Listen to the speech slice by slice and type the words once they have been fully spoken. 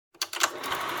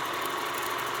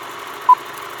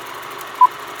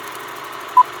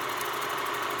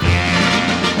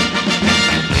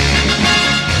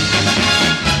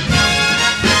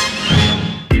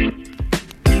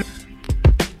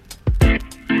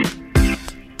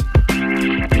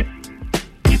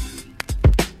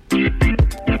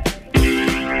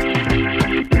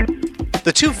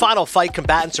final fight,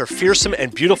 combatants are fearsome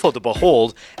and beautiful to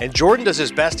behold, and Jordan does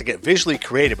his best to get visually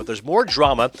creative, but there's more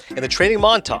drama in the training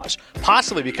montage,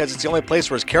 possibly because it's the only place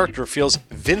where his character feels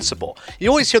vincible. You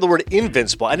always hear the word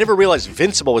invincible. I never realized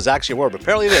vincible was actually a word, but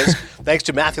apparently it is, thanks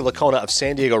to Matthew Lacona of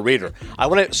San Diego Reader. I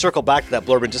want to circle back to that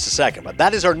blurb in just a second, but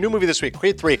that is our new movie this week.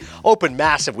 Creed 3 opened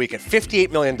massive weekend,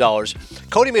 $58 million.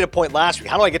 Cody made a point last week,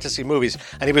 how do I get to see movies?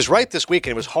 And he was right this week,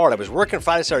 and it was hard. I was working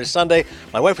Friday, Saturday, Sunday.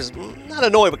 My wife was not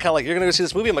annoyed, but kind of like, you're going to go see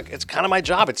this movie? I'm like, it's kind of my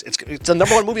job. It's the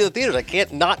number one movie in the theaters. I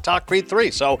can't not talk Creed 3.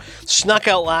 So snuck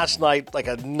out last night, like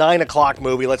a 9 o'clock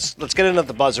movie. Let's get in at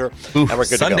the buzzer, and we're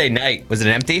good Sunday to go. night. Was it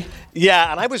empty?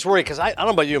 Yeah, and I was worried because I don't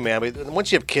know about you, man, but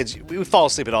once you have kids, we fall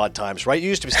asleep at odd times, right? You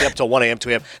used to stay up till 1 a.m., 2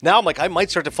 a.m. Now I'm like, I might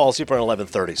start to fall asleep around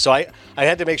 11:30. So I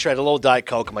had to make sure I had a little Diet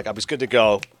Coke. I'm like, I was good to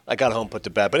go. I got home, put to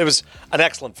bed. But it was an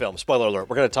excellent film. Spoiler alert.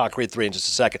 We're going to talk Creed 3 in just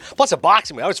a second. Plus a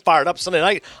boxing movie. I was fired up Sunday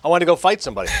night. I wanted to go fight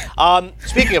somebody.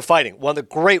 Speaking of fighting, one of the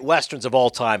great Westerns of all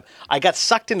time, I got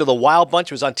sucked into The Wild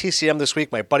Bunch. It was on TCM this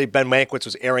week. My buddy Ben Mankiewicz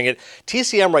was airing it.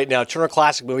 TCM right now, Turner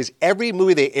Classic Movies, every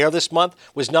movie they air this month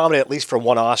was nominated at least for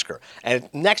one Oscar. And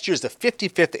next year is the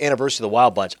 55th anniversary of The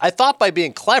Wild Bunch. I thought by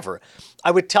being clever, I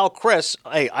would tell Chris,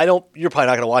 hey, you're probably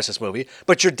not going to watch this movie,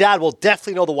 but your dad will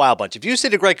definitely know The Wild Bunch. If you say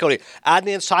to Greg Cody,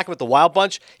 Adnan's talking about The Wild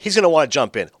Bunch, he's going to want to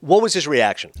jump in. What was his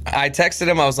reaction? I texted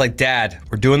him. I was like, Dad,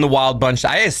 we're doing The Wild Bunch.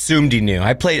 I assumed he knew.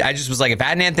 I just was like, if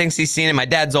Adnan thinks he's seen it, my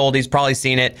dad's old, he's probably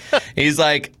seen it. He's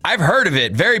like, I've heard of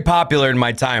it. Very popular in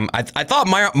my time. I thought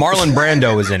Marlon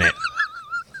Brando was in it.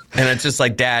 And it's just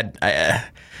like, Dad,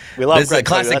 we love this is a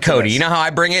classic Cody. You know how I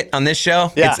bring it on this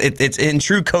show? Yeah. It's in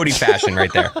true Cody fashion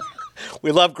right there.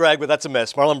 We love Greg, but that's a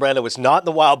miss. Marlon Brando was not in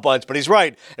The Wild Bunch, but he's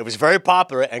right. It was very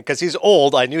popular, and because he's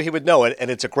old, I knew he would know it,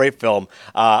 and it's a great film.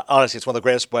 Honestly, it's one of the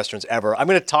greatest Westerns ever. I'm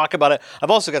going to talk about it.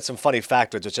 I've also got some funny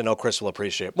factoids, which I know Chris will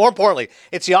appreciate. More importantly,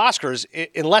 it's the Oscars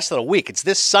in less than a week. It's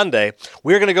this Sunday.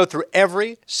 We're going to go through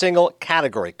every single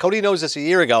category. Cody knows this a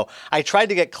year ago. I tried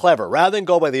to get clever. Rather than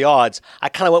go by the odds, I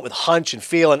kind of went with hunch and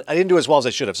feel, and I didn't do as well as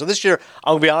I should have. So this year,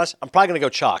 I'm going to be honest, I'm probably going to go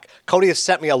chalk. Cody has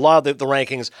sent me a lot of the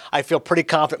rankings. I feel pretty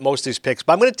confident most of these picks,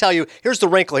 but I'm going to tell you, here's the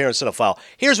wrinkle here in Cinephile.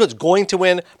 Here's what's going to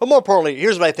win, but more importantly,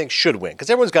 here's what I think should win, because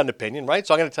everyone's got an opinion, right?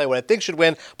 So I'm going to tell you what I think should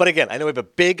win, but again, I know we have a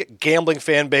big gambling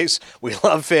fan base. We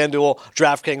love FanDuel,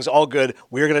 DraftKings, all good.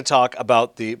 We're going to talk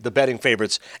about the betting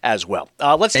favorites as well.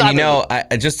 Let's dive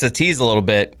in. Just to tease a little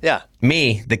bit, yeah.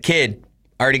 Me, the kid,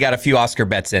 already got a few Oscar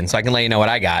bets in, so I can let you know what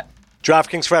I got.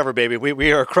 DraftKings forever, baby.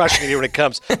 We are crushing it here when it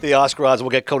comes to the Oscar odds. We'll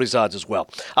get Cody's odds as well.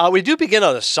 We do begin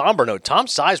on a somber note. Tom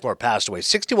Sizemore passed away,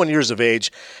 61 years of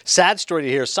age. Sad story to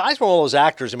hear. Sizemore, one of those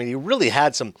actors, I mean, he really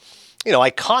had some,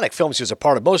 iconic films he was a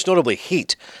part of, most notably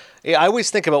Heat. I always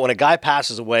think about when a guy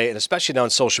passes away, and especially now on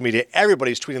social media,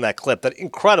 everybody's tweeting that clip, that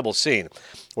incredible scene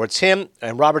where it's him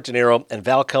and Robert De Niro and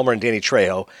Val Kilmer and Danny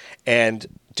Trejo, and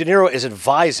De Niro is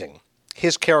advising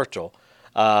his character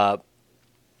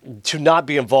to not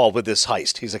be involved with this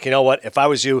heist. He's like, you know what? If I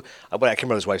was you, I can't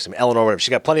remember his wife's name, Eleanor, whatever.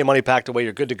 She got plenty of money packed away.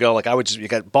 You're good to go. Like you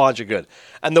got bonds. You're good.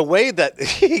 And the way that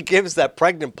he gives that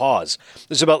pregnant pause,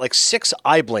 there's about like 6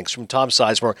 eye blinks from Tom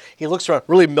Sizemore. He looks around,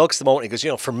 really milks the moment. He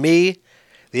goes, for me,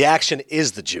 the action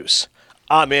is the juice.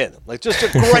 I'm in. Like, just a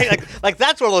great, like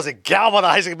that's one of those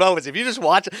galvanizing moments. If you just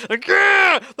watch it, like,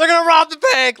 yeah, they're going to rob the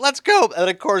bank. Let's go. And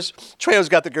of course, Trejo's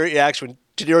got the great reaction when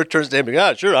De Niro turns to him and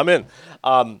goes, sure, I'm in.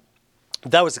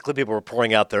 That was the clip people were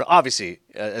pouring out there. Obviously,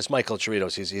 as Michael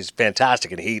Chiritos, he's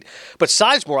fantastic in Heat. But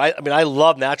Sizemore, I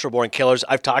love Natural Born Killers.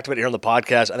 I've talked about it here on the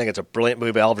podcast. I think it's a brilliant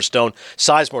movie by Oliver Stone.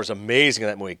 Sizemore is amazing in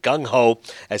that movie. Gung Ho,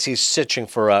 as he's stitching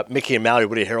for Mickey and Mallory,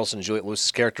 Woody Harrelson, Juliette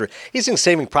Lewis's character. He's in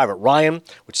Saving Private Ryan,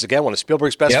 which is, again, one of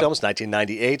Spielberg's best films,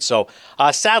 1998. So,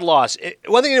 sad loss.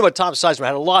 One thing you know about Tom Sizemore,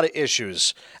 had a lot of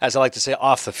issues, as I like to say,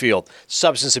 off the field.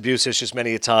 Substance abuse issues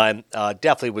many a time.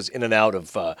 Definitely was in and out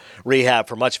of rehab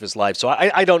for much of his life. So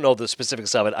I don't know the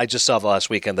specifics of it. I just saw the last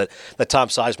weekend that Tom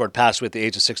Sizemore passed away at the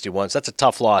age of 61. So that's a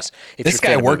tough loss. This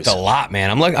guy worked a lot,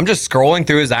 man. I'm just scrolling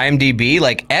through his IMDb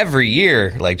like every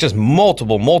year, like just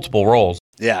multiple roles.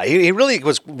 Yeah, he really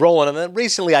was rolling. And then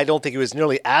recently, I don't think he was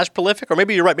nearly as prolific. Or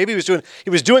maybe you're right. Maybe he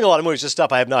was doing a lot of movies, just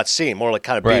stuff I have not seen, more like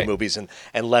kind of B movies and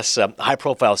less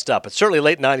high-profile stuff. But certainly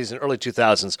late 90s and early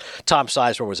 2000s, Tom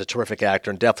Sizemore was a terrific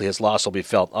actor, and definitely his loss will be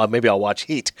felt. Maybe I'll watch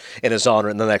Heat in his honor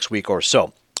in the next week or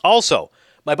so. Also,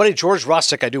 my buddy George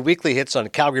Russick, I do weekly hits on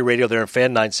Calgary radio there in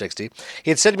Fan 960.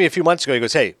 He had said to me a few months ago, he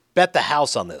goes, hey, bet the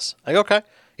house on this. I go, okay.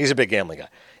 He's a big gambling guy.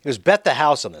 He goes, bet the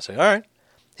house on this. I go, all right.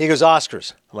 He goes,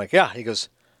 Oscars. I'm like, yeah. He goes,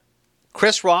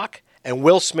 Chris Rock and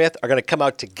Will Smith are going to come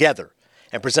out together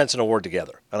and presents an award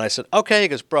together. And I said, okay. He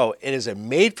goes, bro, it is a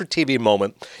made-for-TV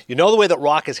moment. You know the way that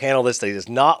Rock has handled this, that he does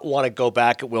not want to go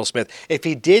back at Will Smith. If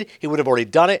he did, he would have already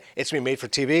done it. It's going to be made for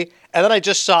TV. And then I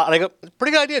just saw, and I go,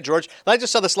 pretty good idea, George. And I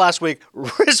just saw this last week,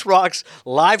 Chris Rock's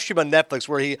live stream on Netflix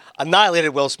where he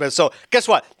annihilated Will Smith. So guess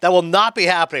what? That will not be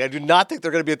happening. I do not think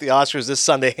they're going to be at the Oscars this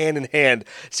Sunday, hand in hand,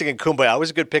 singing Kumbaya. It was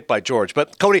a good pick by George.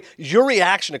 But Cody, your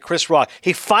reaction to Chris Rock,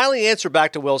 he finally answered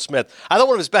back to Will Smith. I thought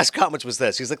one of his best comments was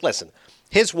this. He's like, listen,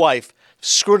 his wife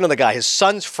screwed another guy, his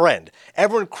son's friend.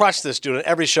 Everyone crushed this dude on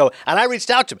every show, and I reached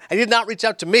out to him, and he did not reach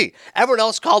out to me. Everyone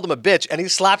else called him a bitch, and he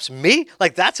slaps me?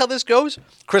 Like, that's how this goes?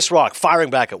 Chris Rock firing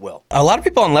back at Will. A lot of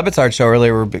people on Le Batard show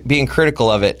earlier were being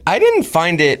critical of it. I didn't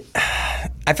find it...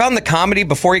 I found the comedy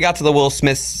before he got to the Will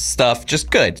Smith stuff just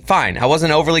good, fine. I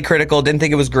wasn't overly critical, didn't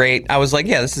think it was great. I was like,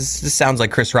 yeah, this sounds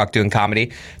like Chris Rock doing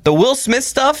comedy. The Will Smith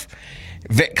stuff,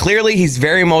 clearly he's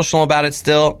very emotional about it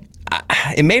still.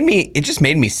 It just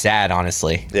made me sad,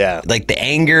 honestly. Yeah. Like the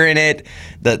anger in it,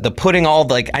 the putting all,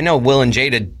 like, I know Will and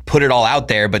Jada put it all out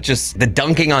there, but just the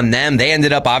dunking on them, they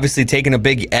ended up obviously taking a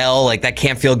big L. Like, that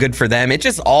can't feel good for them. It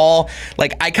just all,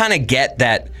 like, I kind of get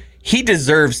that he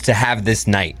deserves to have this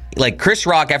night. Like, Chris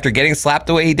Rock, after getting slapped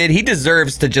the way he did, he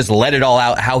deserves to just let it all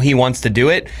out how he wants to do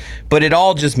it. But it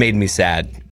all just made me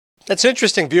sad. That's an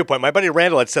interesting viewpoint. My buddy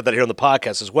Randall had said that here on the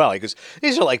podcast as well. He goes,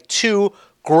 these are like two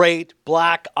great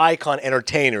black icon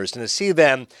entertainers, and to see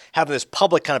them having this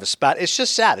public kind of a spat, it's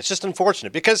just sad. It's just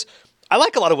unfortunate because I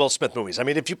like a lot of Will Smith movies. I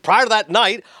mean, prior to that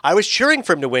night, I was cheering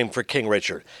for him to win for King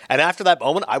Richard. And after that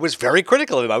moment, I was very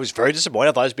critical of him. I was very disappointed.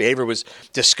 I thought his behavior was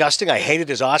disgusting. I hated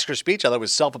his Oscar speech. I thought it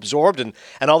was self-absorbed and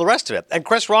all the rest of it. And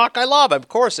Chris Rock, I love. Of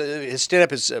course, his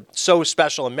stand-up is so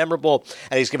special and memorable,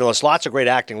 and he's given us lots of great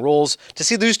acting roles. To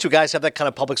see these two guys have that kind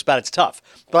of public spat, it's tough.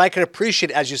 But I can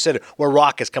appreciate, as you said, where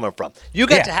Rock is coming from. You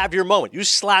got to have your moment. You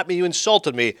slapped me. You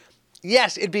insulted me.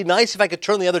 Yes, it'd be nice if I could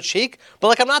turn the other cheek, but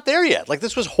like I'm not there yet. Like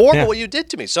this was horrible what you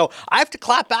did to me. So I have to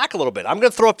clap back a little bit. I'm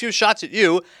going to throw a few shots at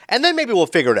you, and then maybe we'll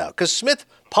figure it out. Because Smith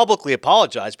publicly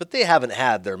apologized, but they haven't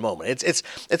had their moment. It's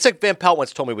like Van Pelt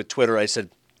once told me with Twitter. I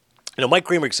said, Mike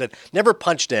Greenberg said, never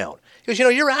punch down. He goes,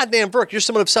 you're Adnan Burke. You're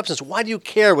someone of substance. Why do you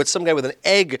care what some guy with an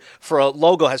egg for a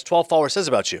logo has 12 followers says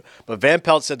about you? But Van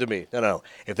Pelt said to me, no.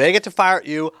 If they get to fire at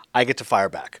you, I get to fire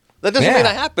back. That doesn't mean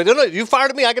I have, but no, you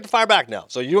fired at me, I get to fire back now.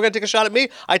 So you're going to take a shot at me,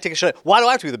 I take a shot. Why do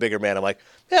I have to be the bigger man? I'm like,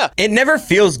 yeah. It never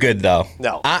feels good, though.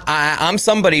 No. I'm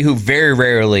somebody who very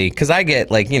rarely, because I get,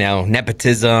 like,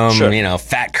 nepotism,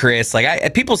 fat Chris.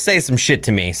 Like, people say some shit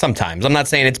to me sometimes. I'm not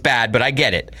saying it's bad, but I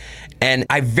get it. And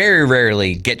I very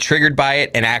rarely get triggered by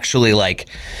it and actually, like,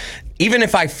 even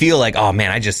if I feel like, oh, man,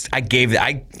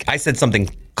 I said something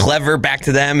clever back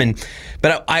to them,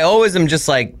 but I always am just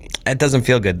like, it doesn't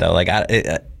feel good, though. Like,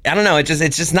 I don't know. It's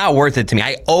just not worth it to me.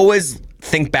 I always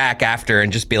think back after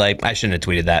and just be like, I shouldn't have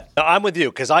tweeted that. No, I'm with you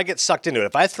because I get sucked into it.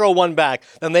 If I throw one back,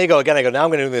 then they go again. I go, now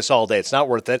I'm going to do this all day. It's not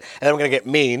worth it. And then I'm going to get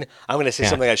mean. I'm going to say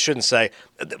something I shouldn't say.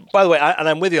 By the way, and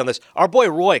I'm with you on this. Our boy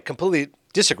Roy completely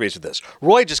disagrees with this.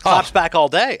 Roy just claps back all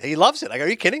day. He loves it. Like, are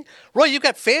you kidding? Roy, you've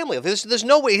got family. There's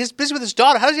no way. He's busy with his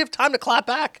daughter. How does he have time to clap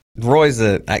back? Roy's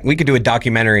we could do a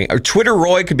documentary. Or Twitter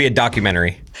Roy could be a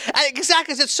documentary.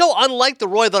 Exactly. It's so unlike the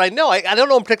Roy that I know. I don't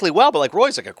know him particularly well, but like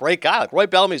Roy's like a great guy. Like Roy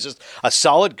Bellamy's just a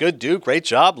solid, good dude. Great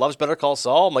job. Loves Better Call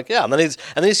Saul. I'm like, yeah. And then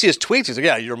you see his tweets. He's like,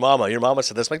 yeah, your mama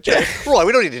said this. I'm like, Roy,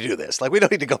 we don't need to do this. Like, we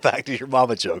don't need to go back to your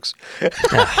mama jokes.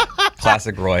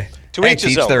 Classic Roy. To each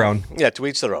their own. Yeah, to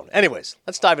each their own. Anyways,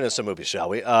 let's dive into some movies, shall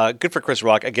we? Good for Chris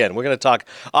Rock. Again, we're going to talk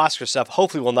Oscar stuff.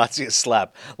 Hopefully we'll not see a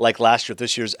slap like last year at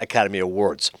this year's Academy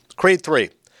Awards. Creed 3.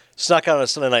 Snuck out on a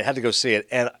Sunday night. Had to go see it.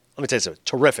 And let me tell you something.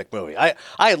 Terrific movie. I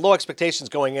had low expectations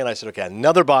going in. I said, okay,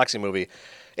 another boxing movie.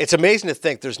 It's amazing to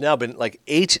think there's now been like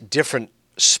 8 different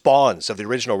spawns of the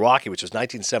original Rocky, which was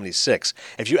 1976.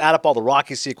 If you add up all the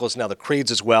Rocky sequels, now the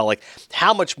Creeds as well, like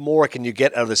how much more can you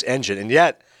get out of this engine? And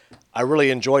yet, I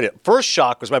really enjoyed it. First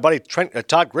shock was my buddy Todd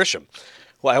Grisham.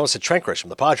 Well, I almost said Trent Grisham,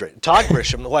 the Padre. Todd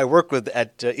Grisham, who I work with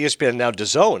at ESPN and now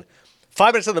DAZN.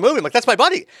 5 minutes into the movie, I'm like, that's my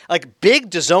buddy. Like, big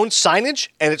DAZN signage,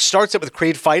 and it starts it with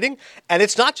Creed fighting, and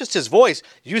it's not just his voice.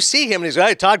 You see him, and he's like,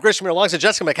 hey, Todd Grisham here alongside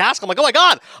Jessica McCaskill. I'm like, oh my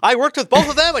God, I worked with both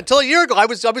of them until a year ago. I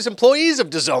was employees of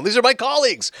DAZN. These are my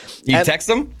colleagues. You text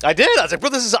them? I did. I was like,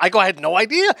 bro, I had no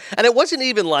idea. And it wasn't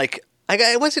even like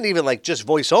just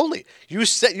voice only. You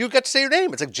got to say your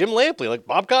name. It's like Jim Lampley, like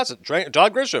Bob Costas,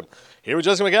 Todd Grisham. here with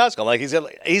Jessica McCaskill. I'm like,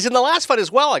 he's in the last fight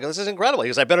as well. I go, this is incredible. He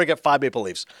goes, I better get 5 Maple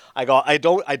Leafs. I go, I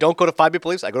don't go to 5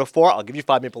 Maple Leafs. I go to 4. I'll give you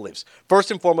 5 Maple Leafs.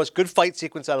 First and foremost, good fight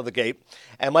sequence out of the gate.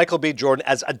 And Michael B. Jordan,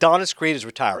 as Adonis Creed is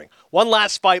retiring. One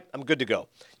last fight, I'm good to go.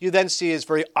 You then see his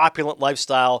very opulent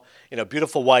lifestyle,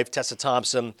 beautiful wife, Tessa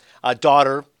Thompson,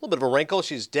 daughter, a little bit of a wrinkle.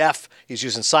 She's deaf. He's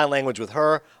using sign language with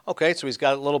her. Okay, so he's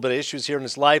got a little bit of issues here in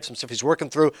his life, some stuff he's working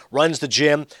through, runs the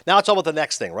gym. Now it's all about the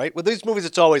next thing, right? With these movies,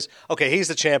 it's always, okay, he's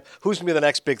the champ. Who's going to be the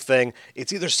next big thing?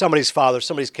 It's either somebody's father,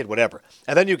 somebody's kid, whatever.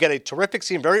 And then you get a terrific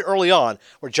scene very early on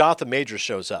where Jonathan Majors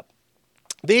shows up.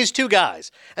 These two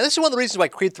guys, and this is one of the reasons why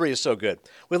Creed 3 is so good.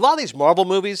 With a lot of these Marvel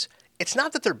movies, it's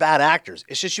not that they're bad actors.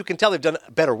 It's just you can tell they've done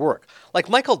better work. Like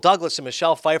Michael Douglas and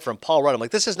Michelle Pfeiffer and Paul Rudd. I'm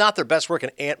like, this is not their best work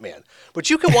in Ant-Man. But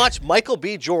you can watch Michael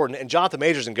B. Jordan and Jonathan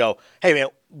Majors and go, hey, man,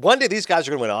 one day these guys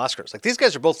are going to win Oscars. Like, these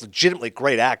guys are both legitimately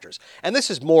great actors. And this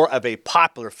is more of a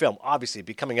popular film, obviously,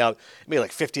 be coming out maybe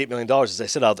like $58 million, as I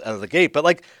said, out of the gate. But,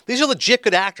 like, these are legit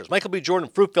good actors. Michael B. Jordan,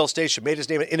 Fruitvale Station, made his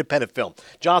name in an independent film.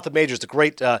 Jonathan Majors, the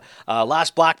great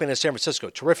Last Black Man in San Francisco,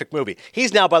 terrific movie.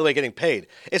 He's now, by the way, getting paid.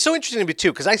 It's so interesting to me,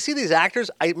 too, because I see these actors,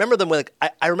 I remember them when,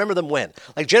 I remember them when.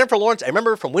 Like Jennifer Lawrence, I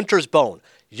remember her from Winter's Bone.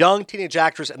 Young teenage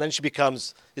actress, and then she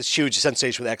becomes this huge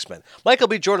sensation with X-Men. Michael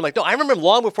B. Jordan, like, no, I remember him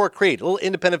long before Creed, a little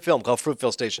independent film called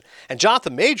Fruitvale Station. And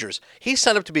Jonathan Majors, he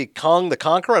signed up to be Kong the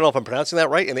Conqueror. I don't know if I'm pronouncing that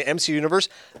right, in the MCU universe.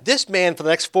 This man, for the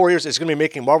next 4 years, is going to be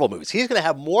making Marvel movies. He's going to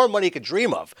have more money he could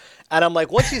dream of. And I'm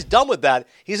like, once he's done with that,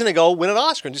 he's going to go win an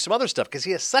Oscar and do some other stuff because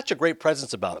he has such a great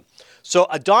presence about him. So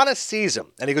Adonis sees him,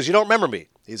 and he goes, you don't remember me?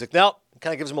 He's like, no.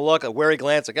 Kind of gives him a look, a wary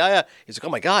glance, like, oh, yeah. He's like, oh,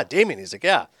 my God, Damien. He's like,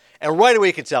 yeah. And right away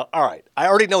you can tell, all right, I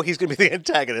already know he's going to be the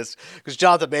antagonist because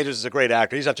Jonathan Majors is a great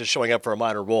actor. He's not just showing up for a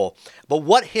minor role. But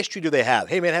what history do they have?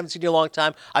 Hey, man, I haven't seen you in a long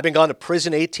time. I've been gone to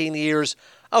prison 18 years.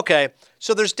 Okay,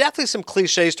 so there's definitely some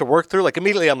cliches to work through. Like,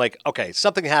 immediately I'm like, okay,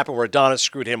 something happened where Adonis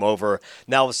screwed him over.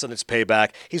 Now all of a sudden it's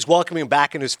payback. He's welcoming him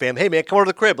back into his family. Hey, man, come over to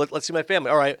the crib. Let's see my family.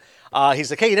 All right.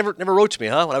 He's like, hey, you never wrote to me,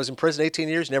 huh? When I was in prison 18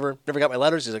 years, never got my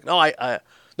letters? He's like, no,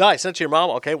 I sent it to your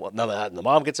mom. Okay, well, none of that. And the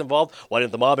mom gets involved. Why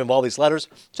didn't the mom involve these letters?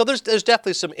 So there's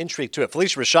definitely some intrigue to it.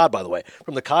 Felicia Rashad, by the way,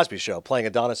 from The Cosby Show, playing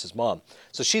Adonis' mom.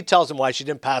 So she tells him why she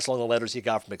didn't pass along the letters he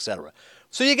got from etc.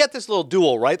 So you get this little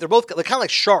duel, right? They're kind of like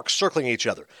sharks circling each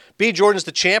other. B. Jordan's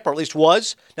the champ, or at least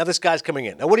was. Now this guy's coming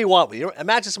in. Now what do you want?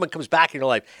 Imagine someone comes back in your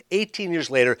life 18 years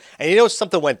later, and you know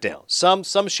something went down. Some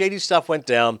shady stuff went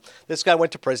down. This guy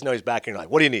went to prison. Now he's back in your life.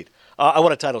 What do you need? I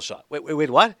want a title shot. Wait,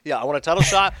 what? Yeah, I want a title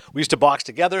shot. We used to box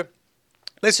together.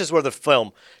 This is where the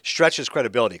film stretches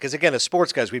credibility. Because, again, as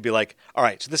sports guys, we'd be like, all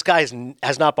right, so this guy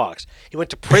has not boxed. He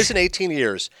went to prison 18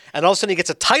 years, and all of a sudden he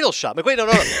gets a title shot. I'm like, wait, no.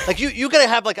 Like, you got to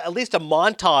have, like, at least a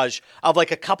montage of,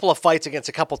 like, a couple of fights against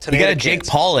a couple of You got to Jake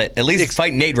Paul it. At least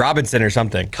fight Nate Robinson or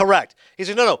something. Correct. He's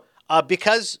like, no.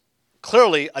 Because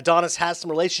clearly Adonis has some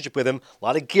relationship with him, a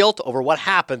lot of guilt over what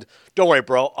happened. Don't worry,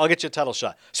 bro. I'll get you a title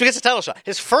shot. So he gets a title shot.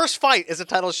 His first fight is a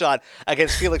title shot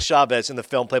against Felix Chavez in the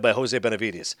film played by Jose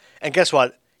Benavides. And guess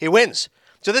what? He wins.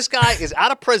 So this guy is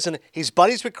out of prison. He's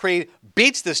buddies with Creed,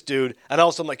 beats this dude, and all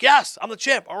of a sudden, like, yes, I'm the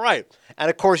champ. All right.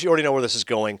 And, of course, you already know where this is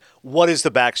going. What is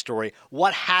the backstory?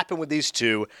 What happened with these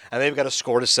two? And they've got a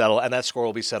score to settle, and that score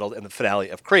will be settled in the finale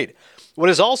of Creed.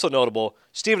 What is also notable,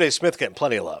 Stephen A. Smith getting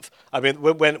plenty of love. I mean,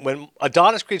 when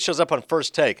Adonis Creed shows up on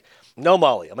First Take, no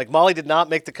Molly. I'm like, Molly did not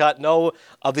make the cut. No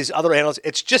of these other analysts.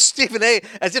 It's just Stephen A.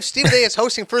 As if Stephen A. is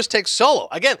hosting First Take solo.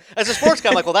 Again, as a sports guy,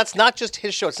 I'm like, well, that's not just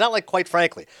his show. It's not like Quite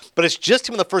Frankly. But it's just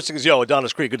him in the first thing. He goes, yo,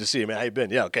 Adonis Creed, good to see you, man. How you been?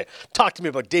 Yeah, okay. Talk to me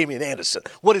about Damian Anderson.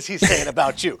 What is he saying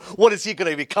about you? What is he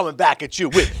going to be coming back at you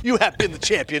with? You have been the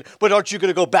champion, but aren't you going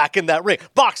to go back in that ring?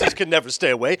 Boxers can never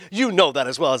stay away. You know that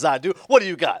as well as I do. What do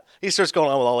you got? He starts going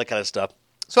on with all that kind of stuff.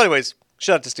 So anyways,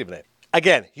 shout out to Stephen A.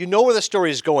 Again, you know where the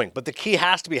story is going, but the key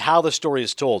has to be how the story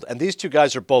is told. And these two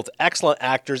guys are both excellent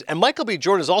actors. And Michael B.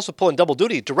 Jordan is also pulling double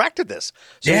duty. He directed this.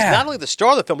 So he's not only the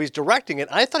star of the film, he's directing it.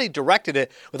 I thought he directed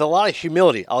it with a lot of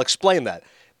humility. I'll explain that.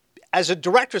 As a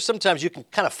director, sometimes you can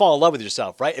kind of fall in love with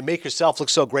yourself, right? And make yourself look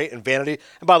so great in Vanity.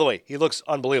 And by the way, he looks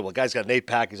unbelievable. The guy's got an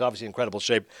 8-pack. He's obviously in incredible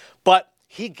shape. But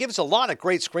he gives a lot of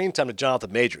great screen time to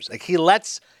Jonathan Majors. Like, he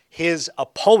lets his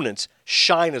opponents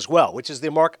shine as well, which is the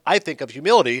mark, I think, of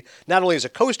humility, not only as a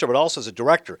co-star, but also as a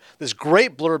director. This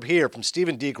great blurb here from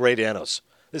Stephen D. Gradanos.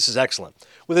 This is excellent.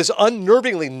 With his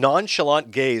unnervingly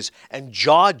nonchalant gaze and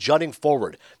jaw jutting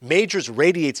forward, Majors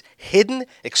radiates hidden,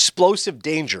 explosive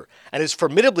danger, and his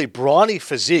formidably brawny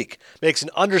physique makes an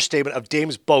understatement of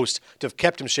Dame's boast to have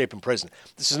kept him in shape in prison.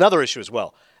 This is another issue as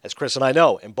well. as Chris and I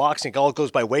know, in boxing, it all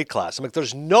goes by weight class. I'm like,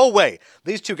 there's no way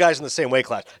these two guys in the same weight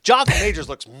class. Jonathan Majors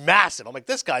looks massive. I'm like,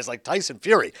 this guy's like Tyson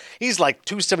Fury. He's like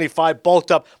 275,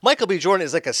 bulked up. Michael B. Jordan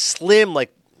is like a slim,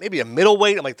 like maybe a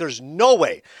middleweight. I'm like, there's no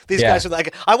way these guys are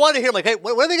like. I want to hear, like, hey,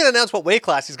 when are they going to announce what weight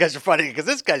class these guys are fighting? Because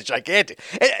this guy's gigantic.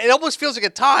 It almost feels like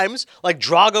at times like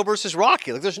Drago versus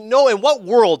Rocky. Like, there's no, in what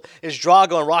world is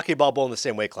Drago and Rocky Balboa in the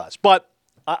same weight class? But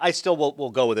I still will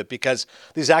go with it because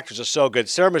these actors are so good.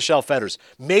 Sarah Michelle Gellar,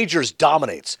 Majors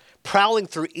dominates, prowling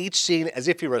through each scene as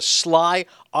if you're a sly,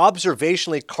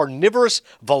 observationally carnivorous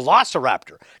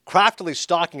velociraptor, craftily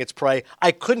stalking its prey.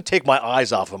 I couldn't take my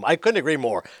eyes off him. I couldn't agree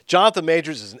more. Jonathan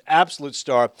Majors is an absolute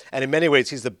star, and in many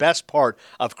ways, he's the best part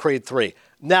of Creed 3.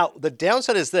 Now, the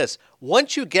downside is this.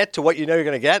 Once you get to what you know you're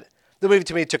going to get, the movie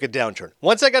to me took a downturn.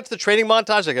 Once I got to the training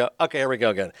montage, I go, okay, here we go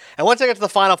again. And once I got to the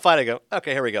final fight, I go,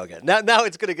 okay, here we go again. Now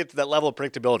it's going to get to that level of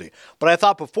predictability. But I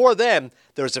thought before then,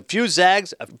 there was a few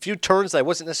zags, a few turns that I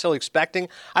wasn't necessarily expecting.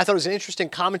 I thought it was an interesting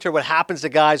commentary what happens to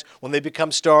guys when they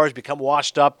become stars, become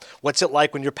washed up. What's it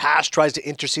like when your past tries to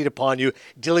intercede upon you,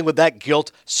 dealing with that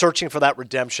guilt, searching for that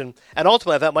redemption. And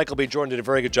ultimately, I thought Michael B. Jordan did a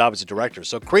very good job as a director.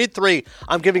 So Creed 3,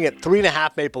 I'm giving it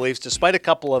 3.5 Maple Leafs, despite a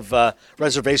couple of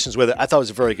reservations with it. I thought it was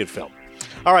a very good film.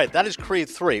 All right, that is Creed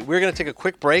 3. We're going to take a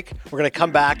quick break. We're going to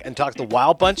come back and talk the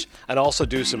Wild Bunch and also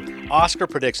do some Oscar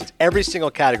predictions. Every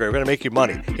single category. We're going to make you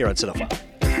money here on Cinephile.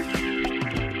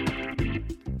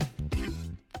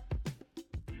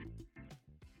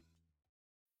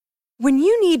 When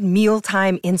you need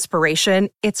mealtime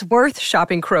inspiration, it's worth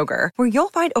shopping Kroger, where you'll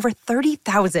find over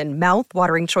 30,000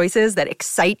 mouth-watering choices that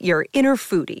excite your inner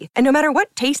foodie. And no matter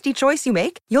what tasty choice you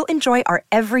make, you'll enjoy our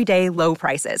everyday low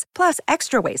prices, plus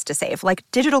extra ways to save, like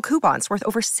digital coupons worth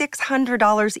over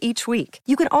 $600 each week.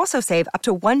 You can also save up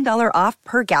to $1 off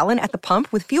per gallon at the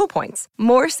pump with fuel points.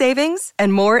 More savings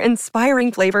and more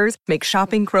inspiring flavors make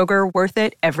shopping Kroger worth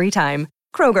it every time.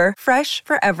 Kroger, fresh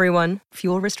for everyone.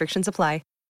 Fuel restrictions apply.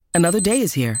 Another day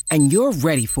is here, and you're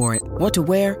ready for it. What to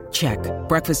wear? Check.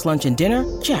 Breakfast, lunch, and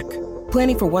dinner? Check.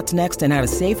 Planning for what's next and how to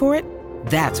save for it?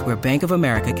 That's where Bank of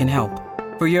America can help.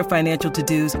 For your financial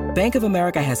to-dos, Bank of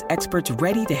America has experts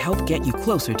ready to help get you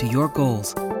closer to your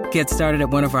goals. Get started at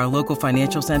one of our local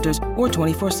financial centers or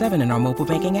 24/7 in our mobile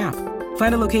banking app.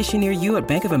 Find a location near you at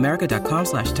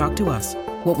bankofamerica.com/talktous.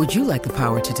 What would you like the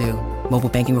power to do? Mobile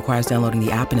banking requires downloading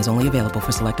the app and is only available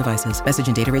for select devices. Message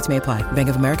and data rates may apply. Bank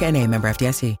of America N.A., member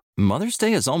FDIC. Mother's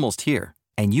Day is almost here,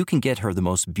 and you can get her the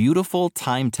most beautiful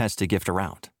time-tested gift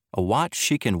around. A watch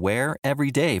she can wear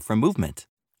every day from Movement.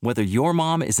 Whether your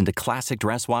mom is into classic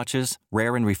dress watches,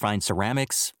 rare and refined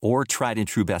ceramics, or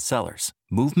tried-and-true bestsellers,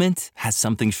 Movement has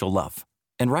something she'll love.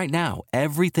 And right now,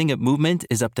 everything at Movement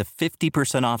is up to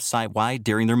 50% off site-wide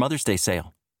during their Mother's Day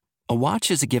sale. A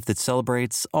watch is a gift that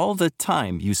celebrates all the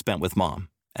time you spent with mom.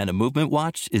 And a Movement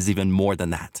watch is even more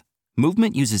than that.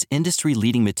 Movement uses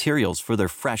industry-leading materials for their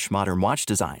fresh, modern watch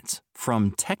designs.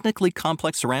 From technically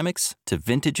complex ceramics to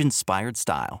vintage-inspired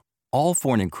style. All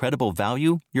for an incredible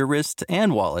value your wrist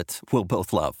and wallet will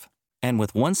both love. And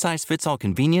with one-size-fits-all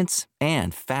convenience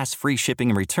and fast free shipping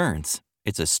and returns,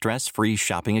 it's a stress-free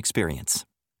shopping experience.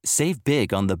 Save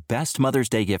big on the best Mother's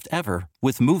Day gift ever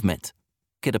with Movement.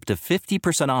 Get up to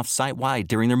 50% off site-wide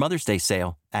during their Mother's Day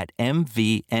sale at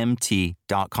MVMT.com.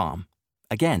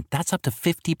 Again, that's up to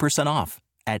 50% off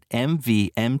at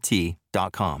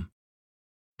MVMT.com.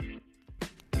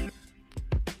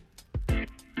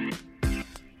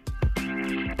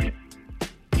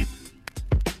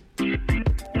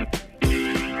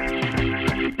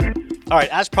 All right,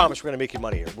 as promised, we're going to make you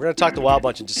money here. We're going to talk the Wild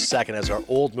Bunch in just a second as our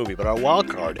old movie, but our wild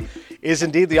card is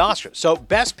indeed the Oscar. So,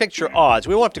 Best Picture odds.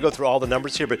 We won't have to go through all the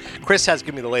numbers here, but Chris has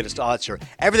given me the latest odds here.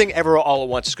 Everything Ever All at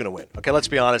Once is going to win. Okay, let's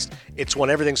be honest. It's won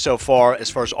everything so far as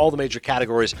far as all the major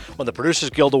categories. Won the Producers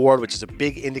Guild Award, which is a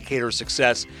big indicator of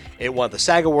success. It won the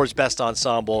SAG Awards Best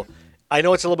Ensemble. I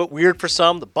know it's a little bit weird for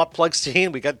some, the butt plug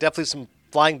scene. We got definitely some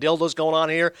flying dildos going on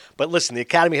here. But listen, the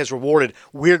Academy has rewarded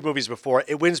weird movies before.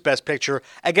 It wins Best Picture.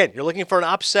 Again, you're looking for an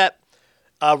upset.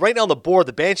 Right now on the board,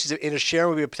 the Banshees of Inisherin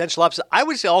would be a potential upset. I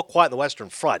would say All Quiet on the Western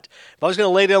Front. If I was going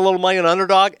to lay down a little money on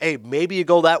underdog, hey, maybe you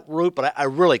go that route, but I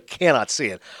really cannot see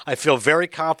it. I feel very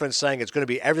confident saying it's going to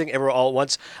be Everything Ever All at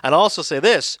Once. And I'll also say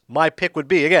this, my pick would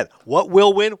be, again, what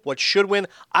will win, what should win.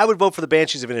 I would vote for the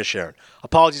Banshees of Inisherin.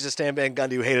 Apologies to Stan Van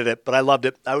Gundy who hated it, but I loved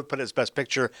it. I would put it as Best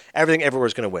Picture. Everything Everywhere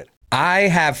is going to win. I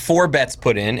have 4 bets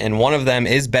put in, and one of them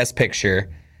is Best Picture.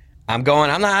 I'm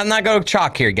not going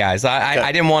chalk here, guys.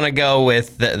 I didn't want to go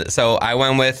with so I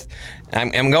went with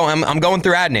I'm going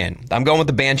through Adnan. I'm going with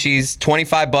the Banshees.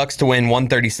 $25 to win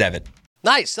 137.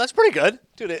 Nice. That's pretty good.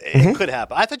 Dude, it could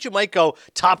happen. I thought you might go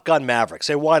Top Gun Maverick.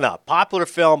 Say, why not? Popular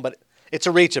film, but it's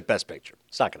a reach at Best Picture.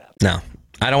 It's not going to happen. No.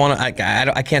 I don't want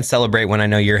to. I can't celebrate when I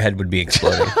know your head would be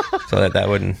exploding. So that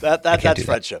wouldn't. That's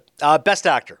friendship. Best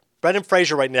Actor. Brendan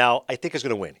Fraser right now, I think, is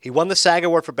going to win. He won the SAG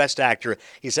Award for Best Actor.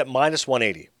 He's at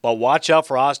 -180. But watch out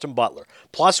for Austin Butler.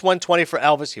 +120 for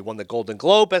Elvis. He won the Golden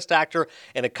Globe Best Actor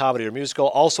in a Comedy or Musical.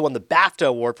 Also won the BAFTA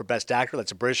Award for Best Actor.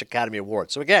 That's a British Academy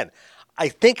Award. So again, I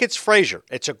think it's Fraser.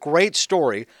 It's a great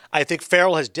story. I think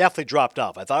Farrell has definitely dropped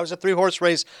off. I thought it was a 3-horse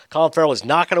race. Colin Farrell is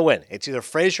not going to win. It's either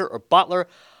Fraser or Butler.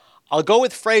 I'll go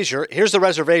with Fraser. Here's the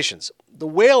reservations. The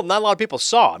Whale, not a lot of people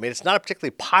saw. I mean, it's not a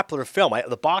particularly popular film.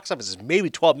 The box office is maybe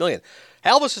 $12 million.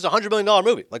 Elvis is a $100 million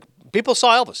movie. Like, people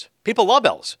saw Elvis. People love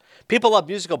Elvis. People love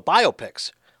musical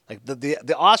biopics. Like, the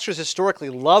Oscars historically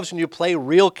loves when you play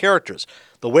real characters.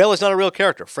 The Whale is not a real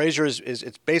character. Fraser is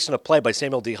it's based on a play by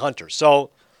Samuel D. Hunter.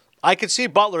 So I could see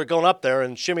Butler going up there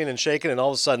and shimmying and shaking, and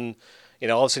all of a sudden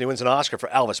he wins an Oscar for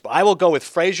Elvis. But I will go with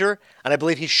Fraser, and I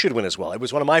believe he should win as well. It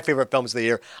was one of my favorite films of the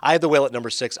year. I had The Whale at number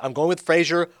 6. I'm going with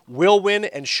Fraser. Will win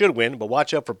and should win, but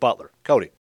watch out for Butler. Cody.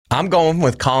 I'm going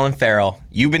with Colin Farrell.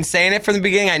 You've been saying it from the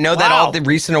beginning. I know that all the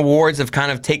recent awards have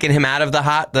kind of taken him out of the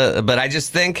hot, but I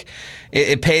just think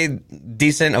it paid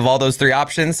decent of all those 3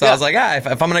 options. So I was like, if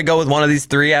I'm going to go with one of these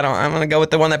 3, I'm going to go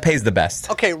with the one that pays the best.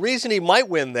 Okay, reason he might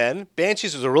win then.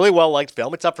 Banshees was a really well-liked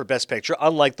film. It's up for Best Picture,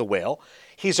 unlike The Whale.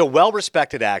 He's a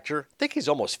well-respected actor. I think he's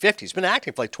almost 50. He's been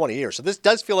acting for like 20 years. So this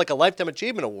does feel like a Lifetime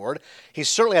Achievement Award. He's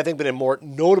certainly, I think, been in more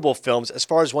notable films as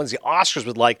far as ones the Oscars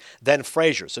would like than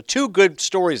Fraser. So 2 good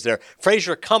stories there.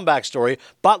 Fraser, comeback story.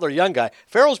 Butler, young guy.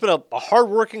 Farrell's been a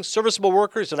hard-working, serviceable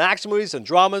worker. He's done action movies and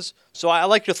dramas. So I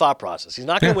like your thought process. He's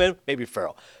not going to win. Maybe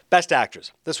Farrell. Best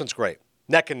actors. This one's great.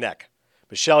 Neck and neck.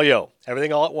 Michelle Yeoh,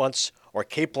 Everything All at Once, or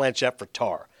Cate Blanchett for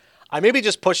Tar. I may be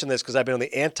just pushing this because I've been on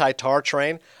the anti-Tar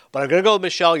train, but I'm going to go with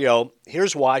Michelle Yeoh.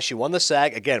 Here's why. She won the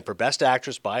SAG, again, for Best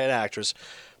Actress by an actress.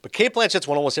 But Cate Blanchett's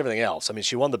won almost everything else. I mean,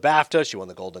 she won the BAFTA. She won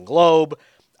the Golden Globe.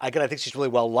 Again, I think she's really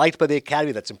well-liked by the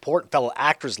Academy. That's important. Fellow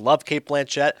actors love Cate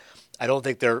Blanchett. I don't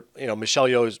think they're, Michelle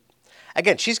Yeoh's.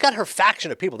 Again, she's got her faction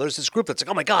of people. There's this group that's like,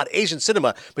 oh my God, Asian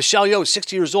cinema. Michelle Yeoh is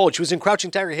 60 years old. She was in Crouching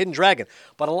Tiger, Hidden Dragon.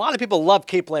 But a lot of people love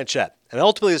Cate Blanchett. And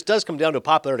ultimately, this does come down to a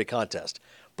popularity contest.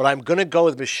 But I'm going to go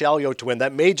with Michelle Yeoh to win.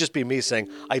 That may just be me saying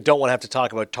I don't want to have to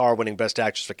talk about Tar winning Best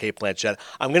Actress for Cate Blanchett.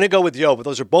 I'm going to go with Yeoh, but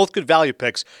those are both good value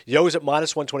picks. Yeoh's at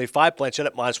 -125, Blanchett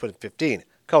at -115.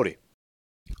 Cody.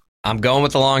 I'm going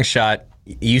with the long shot.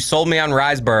 You sold me on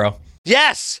Riseborough.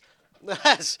 Yes!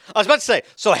 Yes. I was about to say,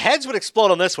 so heads would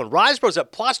explode on this one. Riseborough's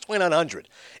at +2,900.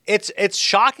 It's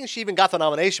shocking she even got the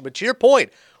nomination, but to your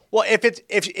point, well,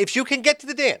 if you can get to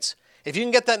the dance, if you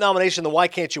can get that nomination, then why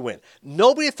can't you win?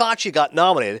 Nobody thought she got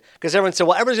nominated because everyone said,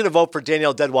 well, everyone's going to vote for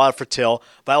Danielle Deadwater for Till,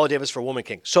 Viola Davis for Woman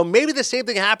King. So maybe the same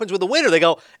thing happens with the winner. They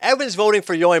go, everyone's voting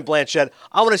for Yeoh and Blanchett.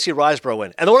 I want to see Riseborough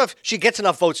win. And what if she gets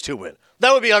enough votes to win?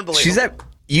 That would be unbelievable. She's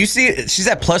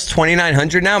at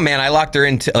 +2,900 now. Man, I locked her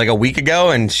in like a week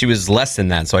ago, and she was less than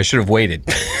that, so I should have waited.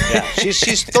 Yeah,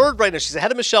 she's third right now. She's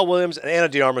ahead of Michelle Williams and Ana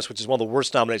de Armas, which is one of the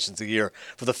worst nominations of the year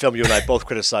for the film you and I both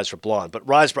criticized for Blonde. But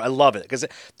Riseborough, I love it because,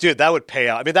 dude, that would pay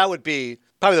out. I mean, that would be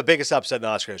probably the biggest upset in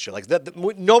Oscar history. Like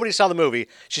nobody saw the movie.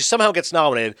 She somehow gets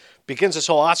nominated, begins this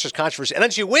whole Oscars controversy, and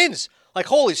then she wins. Like,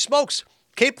 holy smokes.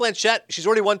 Cate Blanchett, she's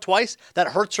already won twice. That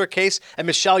hurts her case. And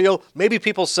Michelle Yeoh, maybe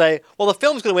people say, well, the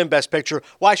film's going to win Best Picture.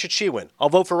 Why should she win? I'll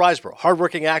vote for Riseborough.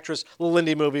 Hardworking actress, little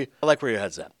indie movie. I like where your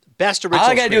head's at. Best original. All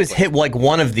I got to do is hit like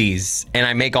one of these, and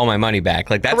I make all my money back.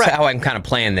 Like that's Correct. how I'm kind of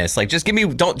playing this. Like just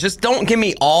don't give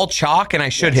me all chalk, and I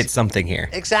should hit something here.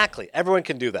 Exactly. Everyone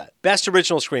can do that. Best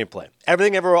original screenplay.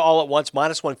 Everything Ever All at Once,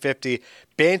 -150.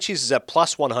 Banshees is at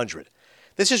 +100.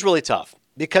 This is really tough.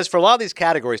 Because for a lot of these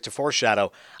categories, to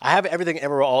foreshadow, I have Everything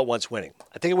Ever All at Once winning.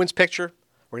 I think it wins picture.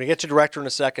 We're going to get to director in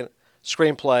a second.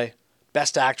 Screenplay,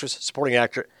 best actress, supporting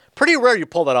actor. Pretty rare you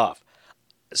pull that off.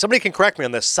 Somebody can correct me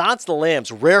on this. Silence of the Lambs,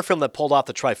 rare film that pulled off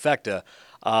the trifecta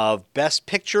of best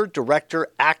picture, director,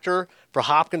 actor for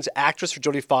Hopkins, actress for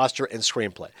Jodie Foster, and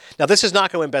screenplay. Now, this is not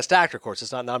going to win best actor, of course.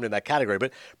 It's not nominated in that category,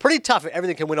 but pretty tough if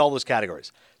everything can win all those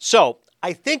categories. So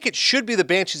I think it should be the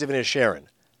Banshees of Inisherin.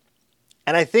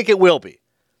 And I think it will be.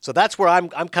 So that's where I'm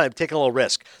kind of taking a little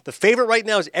risk. The favorite right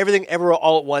now is Everything Ever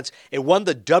All at Once. It won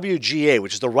the WGA,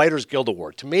 which is the Writers Guild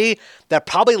Award. To me, that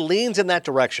probably leans in that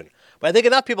direction. But I think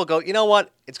enough people go, you know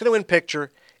what? It's going to win picture.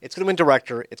 It's going to win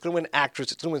director. It's going to win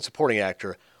actress. It's going to win supporting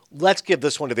actor. Let's give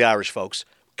this one to the Irish folks.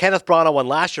 Kenneth Branagh won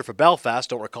last year for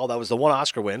Belfast. Don't recall, that was the one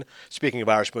Oscar win, speaking of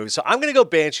Irish movies. So I'm going to go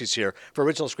Banshees here for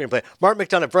original screenplay. Martin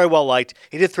McDonagh, very well liked.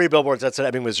 He did 3 billboards outside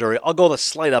Ebbing, Missouri. I'll go with a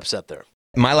slight upset there.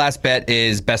 My last bet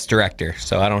is Best Director,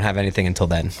 so I don't have anything until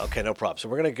then. Okay, no problem. So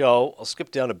we're going to go, I'll skip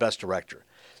down to Best Director.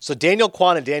 So Daniel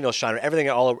Kwan and Daniel Scheinert, Everything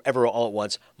Ever All at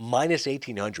Once, minus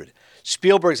 1,800.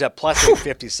 Spielberg's at plus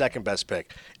 850, second best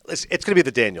pick. It's going to be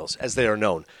the Daniels, as they are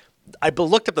known. I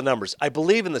looked up the numbers. I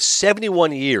believe in the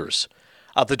 71 years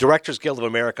of the Directors Guild of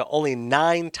America, only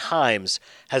 9 times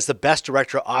has the Best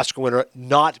Director Oscar winner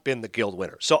not been the Guild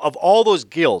winner. So of all those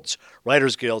guilds,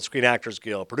 Writers Guild, Screen Actors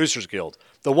Guild, Producers Guild,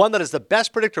 the one that is the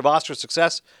best predictor of Oscar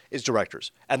success is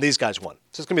directors. And these guys won.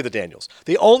 So it's going to be the Daniels.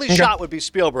 The only shot would be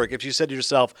Spielberg if you said to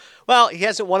yourself, well, he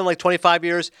hasn't won in like 25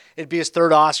 years. It'd be his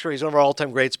third Oscar. He's one of our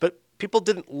all-time greats. But people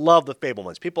didn't love The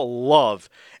Fabelmans. People love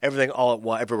Everything All at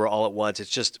Once, Everywhere All at Once.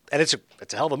 It's just, and it's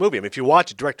a hell of a movie. I mean, if you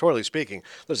watch it directorially speaking,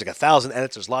 there's like 1,000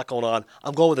 edits. There's a lot going on.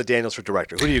 I'm going with the Daniels for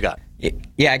director. Who do you got?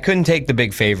 Yeah, I couldn't take the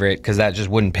big favorite because that just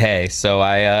wouldn't pay. So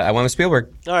I went with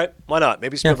Spielberg. All right, why not?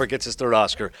 Maybe Spielberg gets his third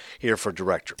Oscar here for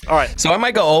director. All right. So I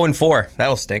might go 0-4.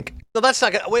 That'll stink. No, that's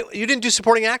not good. Wait, you didn't do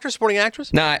supporting actor, supporting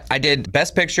actress? No, I did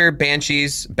Best Picture,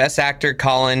 Banshees, Best Actor,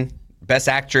 Colin, Best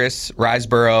Actress,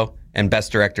 Riseborough, and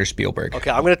Best Director, Spielberg. Okay,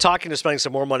 I'm going to talk into spending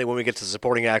some more money when we get to the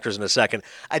supporting actors in a second.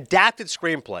 Adapted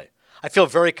screenplay. I feel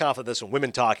very confident this one.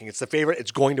 Women Talking. It's the favorite.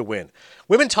 It's going to win.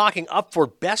 Women Talking up for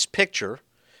Best Picture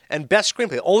and Best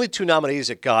Screenplay. Only 2 nominees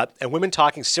it got. And Women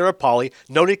Talking, Sarah Polley,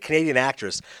 noted Canadian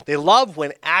actress. They love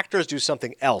when actors do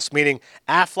something else, meaning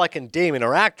Affleck and Damon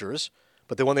are actors,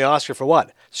 but they won the Oscar for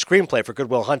what? Screenplay for Good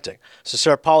Will Hunting. So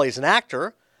Sarah Polley is an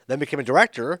actor, then became a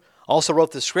director, also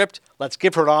wrote the script. Let's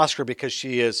give her an Oscar because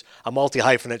she is a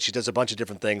multi-hyphenate. She does a bunch of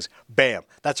different things. Bam.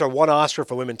 That's our one Oscar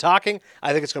for Women Talking.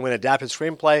 I think it's going to win Adapted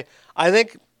Screenplay. I don't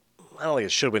think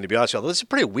it should win, to be honest with you. This is a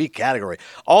pretty weak category.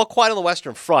 All Quiet on the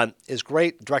Western Front is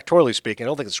great, directorially speaking. I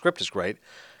don't think the script is great.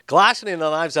 Glass Onion and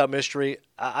the Knives Out Mystery,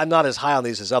 I'm not as high on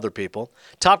these as other people.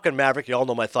 Top Gun Maverick, you all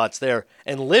know my thoughts there.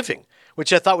 And Living,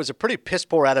 which I thought was a pretty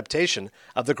piss-poor adaptation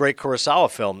of the great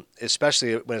Kurosawa film,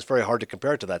 especially when it's very hard to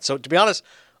compare it to that. So, to be honest,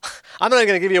 I'm not even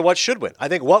going to give you what should win. I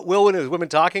think what will win is Women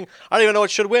Talking. I don't even know what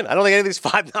should win. I don't think any of these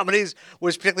 5 nominees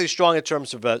was particularly strong in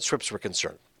terms of scripts were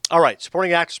concerned. All right,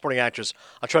 supporting actor, supporting actress.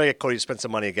 I'll try to get Cody to spend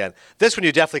some money again. This one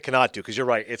you definitely cannot do because you're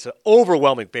right. It's an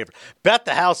overwhelming favorite. Bet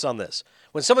the house on this.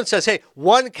 When someone says, hey,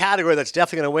 one category that's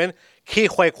definitely going to win, Ke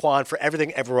Huy Quan for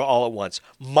Everything Everywhere All at Once,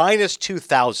 minus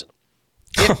 2,000.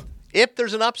 If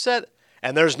there's an upset,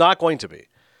 and there's not going to be,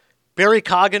 Barry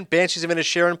Cogan, Banshees of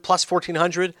Inisherin, plus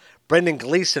 1,400. Brendan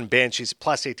Gleeson, Banshees,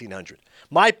 plus 1,800.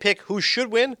 My pick, who should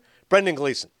win? Brendan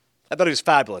Gleeson. I thought he was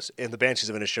fabulous in the Banshees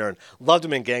of Inisherin. Loved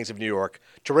him in Gangs of New York.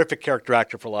 Terrific character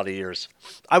actor for a lot of years.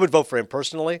 I would vote for him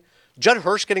personally. Judd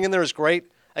Hirsch getting in there is great.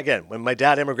 Again, when my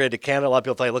dad immigrated to Canada, a lot of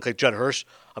people thought he looked like Judd Hirsch.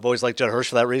 I've always liked Judd Hirsch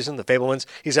for that reason, the Fabelmans.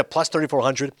 He's at plus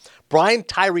 3,400. Brian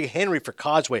Tyree Henry for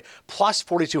Causeway, plus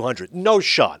 4,200. No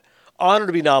shot. Honored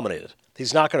to be nominated.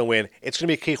 He's not going to win. It's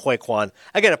going to be Ke Huy Quan.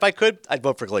 Again, if I could, I'd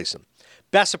vote for Gleeson.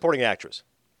 Best Supporting Actress.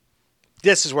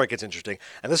 This is where it gets interesting,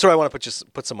 and this is where I want to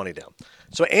put some money down.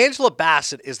 So Angela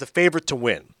Bassett is the favorite to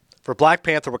win for Black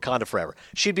Panther Wakanda Forever.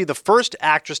 She'd be the first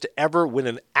actress to ever win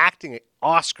an acting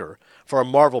Oscar for a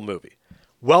Marvel movie.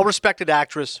 Well-respected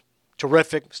actress,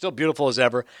 terrific, still beautiful as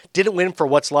ever. Didn't win for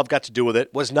What's Love Got to Do with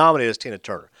It. Was nominated as Tina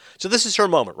Turner. So this is her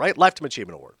moment, right? Lifetime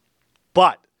Achievement Award.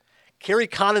 But Carrie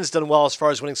Condon's done well as far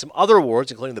as winning some other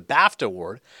awards, including the BAFTA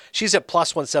Award. She's at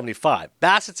plus 175.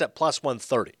 Bassett's at plus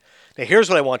 130. Now, here's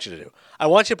what I want you to do. I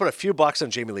want you to put a few bucks on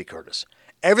Jamie Lee Curtis.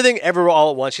 Everything Everywhere All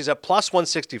at Once, she's at plus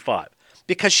 165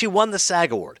 because she won the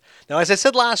SAG Award. Now, as I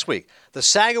said last week, the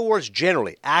SAG Awards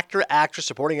generally, actor, actress,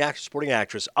 supporting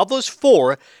actress, of those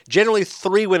 4, generally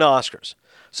 3 win Oscars.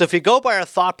 So if you go by our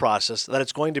thought process that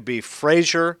it's going to be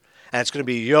Fraser, and it's going to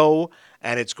be Yeoh,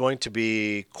 and it's going to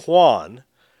be Kwan,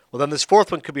 well, then this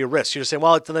 4th one could be a risk. You're saying,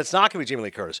 well, then it's not going to be Jamie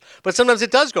Lee Curtis. But sometimes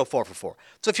it does go 4 for 4.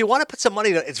 So if you want to put some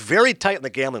money down, it's very tight in the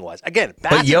gambling-wise. Again,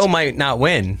 but Yeoh might not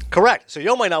win. Correct. So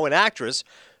Yeoh might not win actress.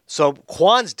 So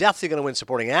Kwan's definitely going to win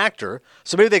supporting actor.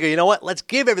 So maybe they go, you know what? Let's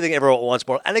give Everything Everywhere at Once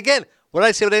more. And again, what did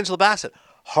I say with Angela Bassett?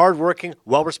 Hardworking,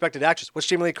 well-respected actress. What's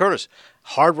Jamie Lee Curtis?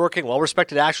 Hardworking,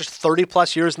 well-respected actress,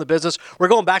 30-plus years in the business. We're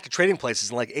going back to Trading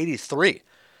Places in like 83.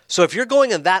 So if you're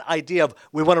going in that idea of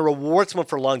we want to reward someone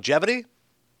for longevity,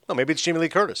 well, maybe it's Jamie Lee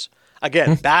Curtis.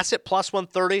 Again, Bassett plus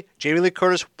 130, Jamie Lee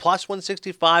Curtis plus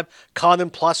 165, Condon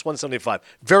plus 175.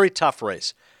 Very tough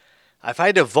race. If I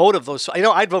had to vote of those,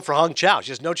 I'd vote for Hong Chow.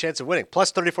 She has no chance of winning.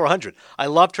 Plus 3,400. I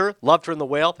loved her in The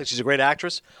Whale. I think she's a great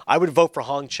actress. I would vote for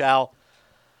Hong Chow.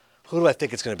 Who do I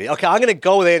think it's going to be? Okay, I'm going to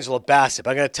go with Angela Bassett.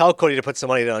 I'm going to tell Cody to put some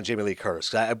money down on Jamie Lee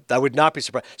Curtis. I would not be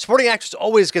surprised. Supporting actress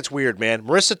always gets weird, man.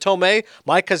 Marissa Tomei,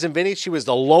 My Cousin Vinny, she was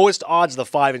the lowest odds of the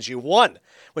 5, and she won.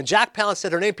 When Jack Palance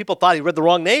said her name, people thought he read the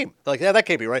wrong name. They're like, yeah, that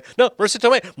can't be right. No, Marissa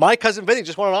Tomei, My Cousin Vinny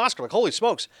just won an Oscar. Like, holy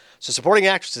smokes. So supporting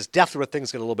actress is definitely where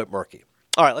things get a little bit murky.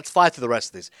 All right, let's fly through the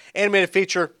rest of these. Animated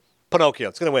feature, Pinocchio.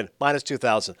 It's going to win, minus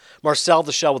 2,000. Marcel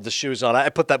the Shell with the shoes on. I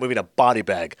put that movie in a body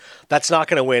bag. That's not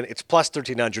going to win. It's plus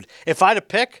 1,300. If I had to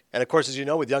pick, and of course, as you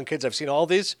know, with young kids, I've seen all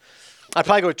these, I'd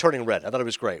probably go with Turning Red. I thought it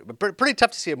was great. But pretty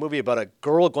tough to see a movie about a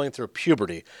girl going through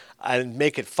puberty and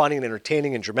make it funny and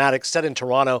entertaining and dramatic. Set in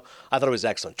Toronto, I thought it was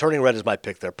excellent. Turning Red is my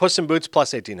pick there. Puss in Boots,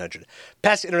 plus 1,800.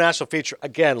 Best International Feature,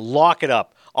 again, lock it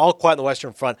up. All Quiet on the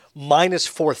Western Front, minus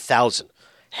 4,000.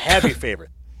 Heavy favorite.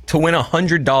 To win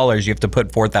 $100, you have to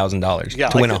put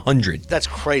 $4,000 to win 100. That's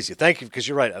crazy. Thank you, because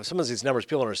you're right. Some of these numbers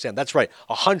people don't understand. That's right.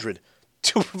 100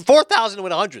 to 4,000 to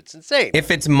win 100. It's insane.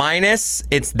 If it's minus,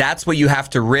 that's what you have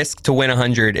to risk to win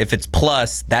 100. If it's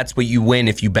plus, that's what you win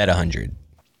if you bet 100.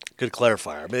 Good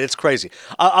clarifier. I mean, it's crazy.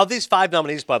 Of these 5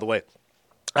 nominees, by the way,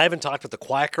 I haven't talked with The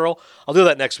Quiet Girl. I'll do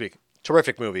that next week.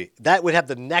 Terrific movie. That would have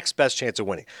the next best chance of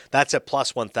winning. That's at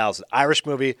plus 1,000. Irish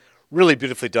movie, really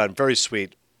beautifully done. Very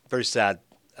sweet. Very sad.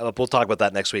 We'll talk about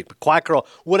that next week. But Quiet Girl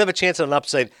would have a chance at an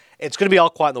upside. It's going to be all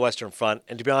quiet in the Western Front.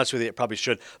 And to be honest with you, it probably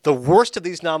should. The worst of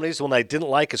these nominees, the one I didn't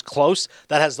like, is Close.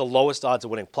 That has the lowest odds of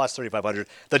winning, plus 3,500.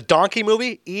 The Donkey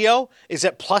movie, EO, is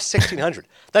at plus 1,600.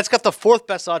 That's got the 4th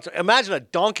best odds. Imagine a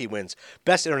donkey wins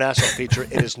Best International Feature.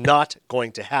 It is not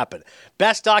going to happen.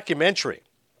 Best Documentary.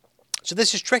 So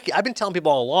this is tricky. I've been telling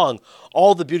people all along,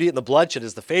 All the Beauty and the Bloodshed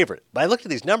is the favorite. But I looked at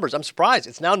these numbers. I'm surprised.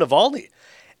 It's now Navalny.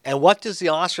 And what does the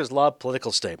Oscars love?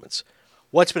 Political statements.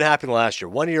 What's been happening last year?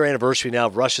 1-year anniversary now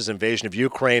of Russia's invasion of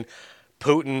Ukraine.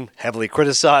 Putin, heavily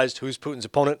criticized. Who's Putin's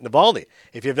opponent? Navalny.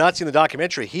 If you have not seen the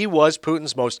documentary, he was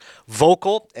Putin's most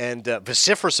vocal and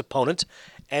vociferous opponent.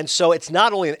 And so it's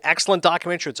not only an excellent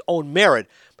documentary, its own merit,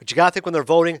 but you got to think when they're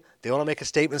voting, they want to make a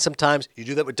statement sometimes. You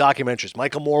do that with documentaries.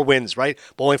 Michael Moore wins, right?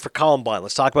 Bowling for Columbine.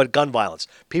 Let's talk about gun violence.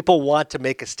 People want to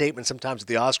make a statement sometimes at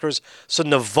the Oscars. So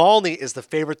Navalny is the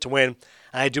favorite to win,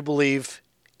 and I do believe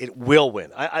it will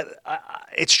win.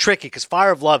 It's tricky because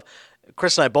Fire of Love,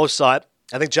 Chris and I both saw it.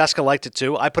 I think Jessica liked it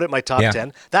too. I put it in my top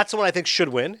 10. That's the one I think should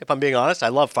win, if I'm being honest. I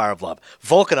love Fire of Love.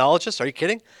 Volcanologist, are you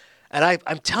kidding? And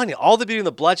I'm telling you, All the Beauty and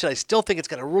the Bloodshed, I still think it's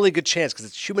got a really good chance because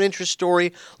it's a human interest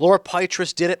story. Laura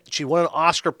Poitras did it. She won an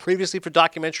Oscar previously for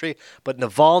documentary. But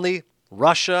Navalny,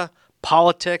 Russia,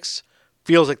 politics,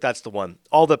 feels like that's the one.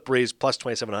 All That Breathes, plus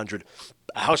 2,700.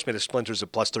 A House Made of Splinters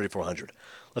at plus 3,400.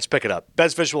 Let's pick it up.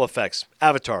 Best Visual Effects,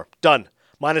 Avatar, done,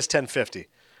 minus 1,050.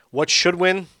 What should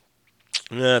win?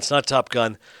 Nah, it's not Top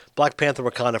Gun. Black Panther,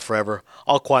 Wakanda Forever.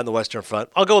 All Quiet on the Western Front.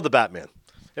 I'll go with the Batman.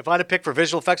 If I had to pick for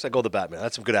visual effects, I'd go with the Batman.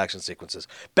 That's some good action sequences.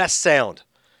 Best Sound.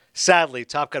 Sadly,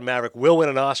 Top Gun Maverick will win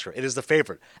an Oscar. It is the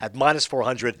favorite at minus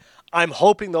 400. I'm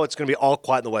hoping, though, it's going to be All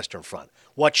Quiet on the Western Front.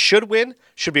 What should win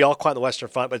should be All Quiet on the Western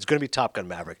Front, but it's going to be Top Gun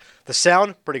Maverick. The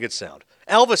sound, pretty good sound.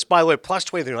 Elvis, by the way, plus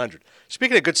 2,300.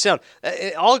 Speaking of good sound,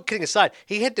 all kidding aside,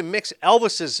 he had to mix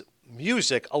Elvis's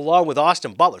music along with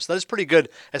Austin Butler. So that is pretty good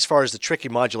as far as the tricky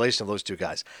modulation of those two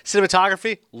guys.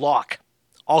 Cinematography, lock.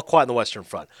 All Quiet on the Western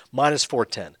Front, minus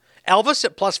 410. Elvis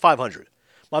at plus 500.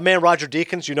 My man Roger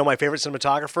Deakins, you know my favorite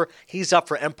cinematographer, he's up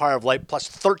for Empire of Light, plus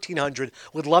 1,300.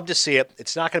 Would love to see it.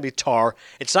 It's not going to be Tar.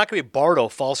 It's not going to be Bardo,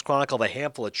 False Chronicle of a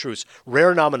Handful of Truths.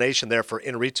 Rare nomination there for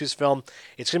Inarritu's film.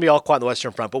 It's going to be All Quiet on the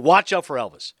Western Front. But watch out for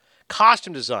Elvis.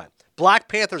 Costume design. Black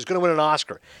Panther is going to win an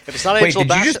Oscar. If it's not Angela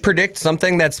Bassett, did you just predict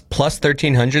something that's plus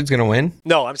 1,300 is going to win?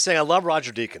 No, I'm saying I love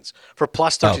Roger Deakins for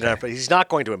plus 1,300. Okay. He's not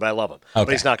going to win, but I love him. Okay.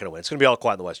 But he's not going to win. It's going to be All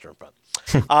Quiet on the Western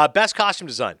Front. Best costume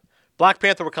design. Black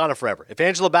Panther, Wakanda Forever. If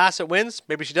Angela Bassett wins,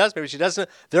 maybe she does, maybe she doesn't,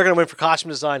 they're going to win for costume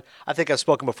design. I think I've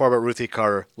spoken before about Ruthie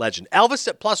Carter, legend. Elvis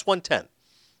at plus 110.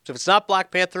 So if it's not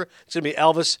Black Panther, it's going to be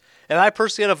Elvis. And I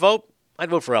personally had a vote,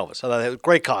 I'd vote for Elvis. I thought they had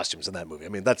great costumes in that movie. I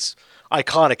mean, that's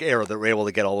iconic era that we're able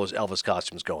to get all those Elvis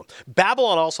costumes going.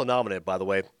 Babylon also nominated, by the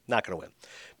way. Not going to win.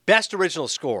 Best original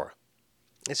score.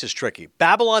 This is tricky.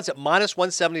 Babylon's at minus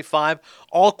 175.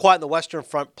 All Quiet on the Western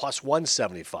Front, plus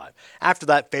 175. After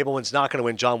that, Fableman's not going to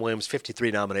win. John Williams,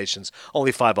 53 nominations,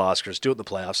 only 5 Oscars. Do it in the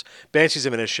playoffs. Banshees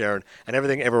of Inisherin, and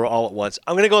Everything Everywhere All at Once.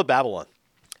 I'm going to go with Babylon.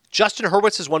 Justin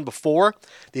Hurwitz has won before.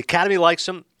 The Academy likes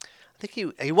him. I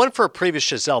think he won for a previous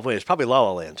Giselle win. It's probably La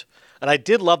La Land. And I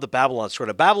did love the Babylon score.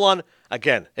 Now, Babylon,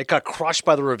 again, it got crushed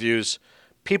by the reviews.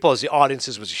 People, as the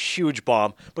audiences, was a huge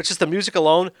bomb. But just the music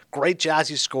alone, great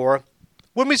jazzy score.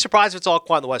 Wouldn't be surprised if it's All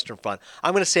Quiet on the Western Front.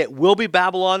 I'm going to say it will be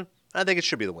Babylon. I think it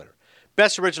should be the winner.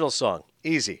 Best original song,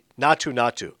 easy. Not To,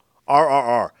 Not To.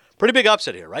 RRR. Pretty big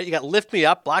upset here, right? You got Lift Me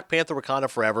Up, Black Panther, Wakanda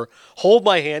Forever, Hold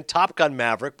My Hand, Top Gun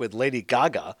Maverick with Lady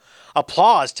Gaga,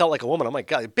 Applause, Tell Like a Woman. Oh my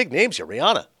God, big names here,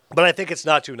 Rihanna. But I think it's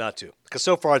not to, because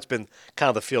so far it's been kind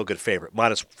of the feel-good favorite,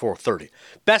 minus 430.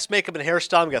 Best makeup and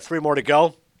hairstyle, we got 3 more to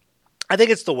go. I think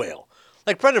it's The Whale.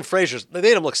 Like Brendan Fraser's, they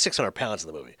made him look 600 pounds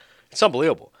in the movie. It's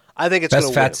unbelievable. I think it's going to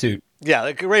win. Best fat suit. Yeah,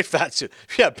 a great fat suit.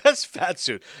 Yeah, best fat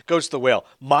suit goes to The Whale.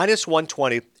 Minus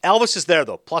 120. Elvis is there,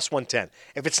 though, plus 110.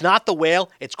 If it's not The Whale,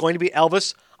 it's going to be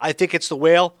Elvis. I think it's The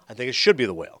Whale. I think it should be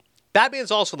The Whale. Batman's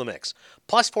also in the mix.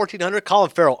 Plus 1,400. Colin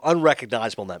Farrell,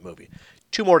 unrecognizable in that movie.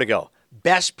 2 more to go.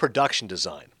 Best production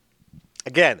design.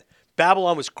 Again,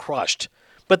 Babylon was crushed.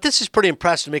 But this is pretty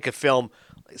impressive to make a film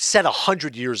set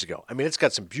 100 years ago. I mean, it's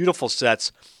got some beautiful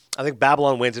sets. I think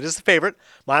Babylon wins. It is the favorite,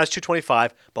 minus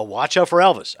 225, but watch out for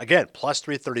Elvis. Again, plus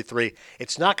 333.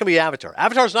 It's not going to be Avatar.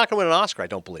 Avatar's not going to win an Oscar, I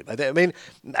don't believe. I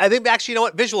think actually, you know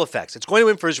what? Visual effects. It's going to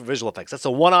win for visual effects. That's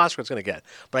the one Oscar it's going to get,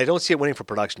 but I don't see it winning for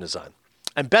production design.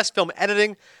 And best film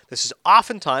editing, this is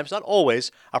oftentimes, not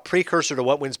always, a precursor to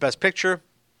what wins best picture.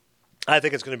 I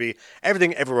think it's going to be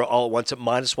Everything Everywhere All at Once at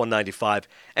minus 195.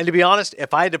 And to be honest,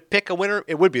 if I had to pick a winner,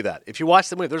 it would be that. If you watch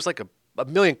the movie, there's like a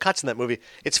million cuts in that movie.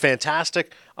 It's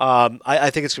fantastic.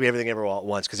 I think it's going to be Everything Everywhere All at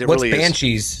Once because it really is. What's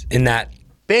Banshees in that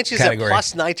Banshee's category? At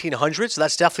plus 1,900, so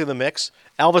that's definitely in the mix.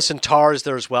 Elvis and Tar is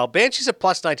there as well. Banshee's at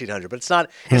plus 1,900, but it's not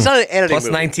an editing Plus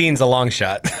movie. 19's a long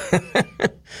shot.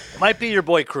 Might be your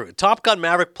boy Crew. Top Gun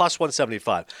Maverick plus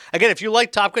 175. Again, if you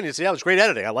like Top Gun, you say, yeah, it was great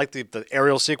editing. I like the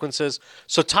aerial sequences.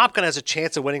 So Top Gun has a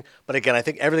chance of winning. But again, I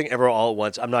think Everything Everywhere All at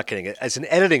Once, I'm not kidding. As an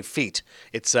editing feat,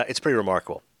 it's pretty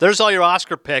remarkable. There's all your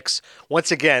Oscar picks.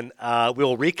 Once again, we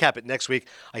will recap it next week.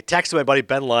 I texted my buddy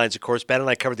Ben Lyons. Of course, Ben and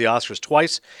I covered the Oscars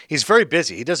twice. He's very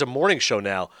busy. He does a morning show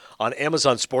now on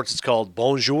Amazon Sports. It's called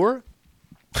Bonjour.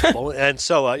 And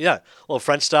so, a little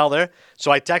French style there.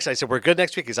 So I texted, I said, we're good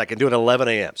next week. He's like, I can do it at 11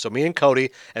 a.m. So me and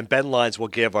Cody and Ben Lyons will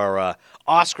give our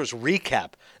Oscars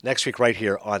recap next week right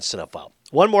here on Cinephile.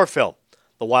 One more film,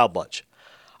 The Wild Bunch.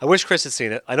 I wish Chris had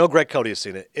seen it. I know Greg Cody has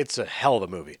seen it. It's a hell of a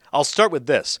movie. I'll start with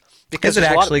this. Is it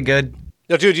actually good?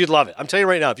 No, dude, you'd love it. I'm telling you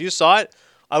right now, if you saw it,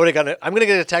 I would have gotten it. I'm going to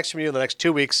get a text from you in the next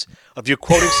 2 weeks of you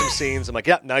quoting some scenes. I'm like,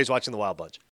 yeah, now he's watching The Wild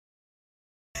Bunch.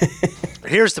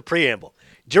 Here's the preamble.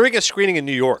 During a screening in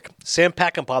New York, Sam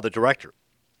Peckinpah, the director,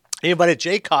 he invited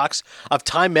Jay Cox of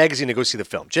Time Magazine to go see the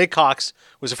film. Jay Cox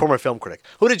was a former film critic.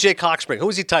 Who did Jay Cox bring? Who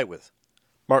was he tight with?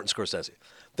 Martin Scorsese.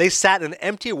 They sat in an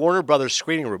empty Warner Brothers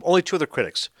screening room, only 2 other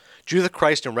critics, Judith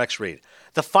Christ and Rex Reed.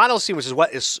 The final scene, which is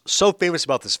what is so famous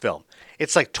about this film,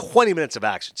 it's like 20 minutes of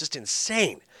action, just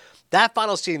insane. That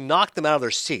final scene knocked them out of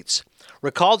their seats.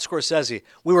 Recalled Scorsese,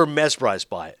 we were mesmerized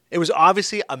by it. It was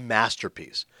obviously a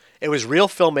masterpiece. It was real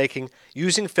filmmaking,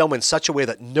 using film in such a way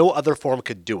that no other form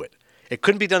could do it. It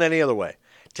couldn't be done any other way.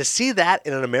 To see that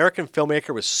in an American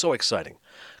filmmaker was so exciting.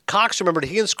 Cox remembered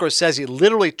he and Scorsese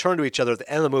literally turned to each other at the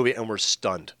end of the movie and were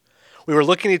stunned. We were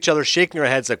looking at each other, shaking our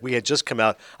heads like we had just come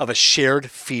out of a shared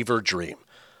fever dream.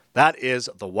 That is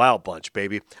The Wild Bunch,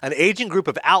 baby. An aging group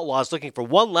of outlaws looking for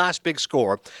one last big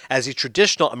score as the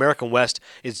traditional American West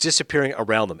is disappearing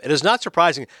around them. It is not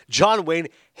surprising John Wayne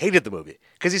hated the movie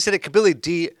because he said it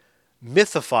completely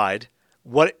demythified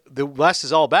what the West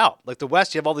is all about. Like the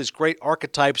West, you have all these great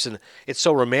archetypes and it's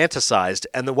so romanticized.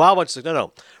 And The Wild Bunch is like,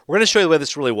 no, we're going to show you the way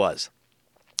this really was.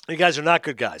 You guys are not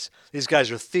good guys. These guys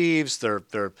are thieves. They're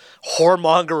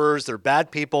whoremongers. They're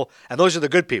bad people. And those are the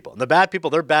good people. And the bad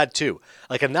people, they're bad too.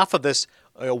 Like enough of this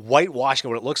whitewashing of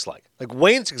what it looks like. Like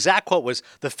Wayne's exact quote was,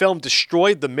 the film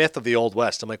destroyed the myth of the Old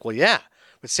West. I'm like, well, yeah.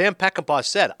 But Sam Peckinpah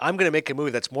said, I'm going to make a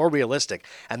movie that's more realistic,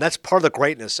 and that's part of the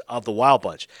greatness of The Wild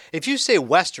Bunch. If you say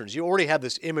Westerns, you already have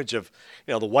this image of,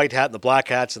 the white hat and the black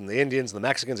hats and the Indians and the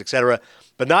Mexicans, etc.,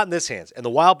 but not in this hands. In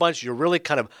The Wild Bunch, you're really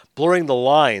kind of blurring the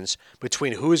lines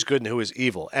between who is good and who is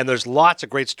evil, and there's lots of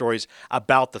great stories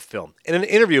about the film. In an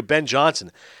interview, Ben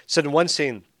Johnson said in one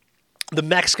scene, the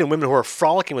Mexican women who are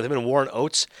frolicking with him in Warren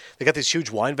Oates, they got these huge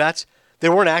wine vats, they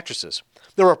weren't actresses.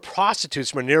 There were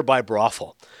prostitutes from a nearby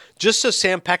brothel. Just so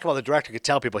Sam Peckinpah, the director, could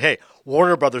tell people, hey,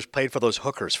 Warner Brothers paid for those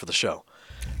hookers for the show.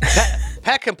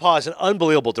 Peckinpah is an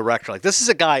unbelievable director. Like, this is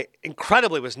a guy,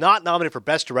 incredibly, was not nominated for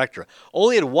Best Director.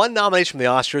 Only had 1 nomination from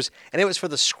the Oscars, and it was for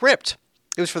the script.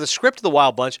 It was for the script of The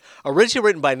Wild Bunch, originally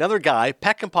written by another guy.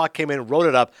 Peckinpah came in and wrote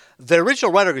it up. The original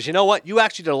writer goes, you know what? You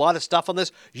actually did a lot of stuff on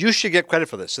this. You should get credit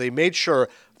for this. So they made sure,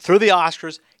 through the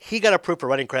Oscars, he got approved for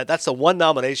writing credit. That's the 1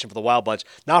 nomination for The Wild Bunch,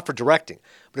 not for directing.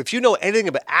 But if you know anything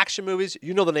about action movies,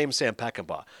 you know the name Sam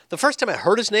Peckinpah. The first time I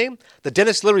heard his name, the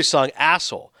Dennis Leary song,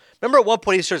 Asshole, Remember at one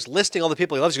point he starts listing all the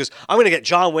people he loves. He goes, I'm going to get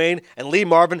John Wayne and Lee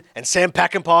Marvin and Sam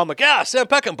Peckinpah. I'm like, yeah, Sam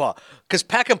Peckinpah. Because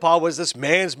Peckinpah was this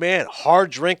man's man, hard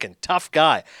drinking, tough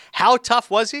guy. How tough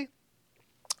was he?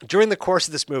 During the course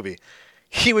of this movie,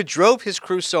 he drove his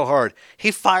crew so hard,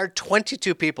 he fired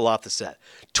 22 people off the set.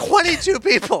 22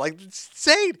 people. Like, it's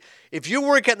insane. If you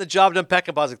weren't getting the job done,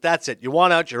 Peckinpah was like, that's it. You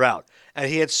want out, you're out. And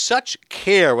he had such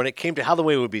care when it came to how the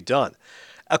movie would be done.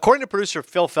 According to producer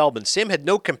Phil Feldman, Sam had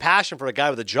no compassion for a guy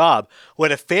with a job who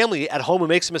had a family at home who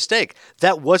makes a mistake.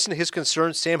 That wasn't his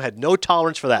concern. Sam had no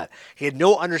tolerance for that. He had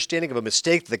no understanding of a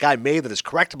mistake that the guy made that is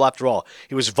correctable after all.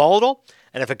 He was volatile,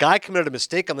 and if a guy committed a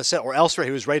mistake on the set or elsewhere,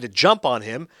 he was ready to jump on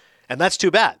him, and that's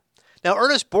too bad. Now,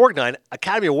 Ernest Borgnine,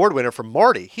 Academy Award winner for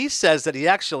Marty, he says that he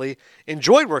actually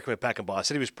enjoyed working with Peckinpah. He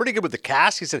said he was pretty good with the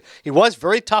cast. He said he was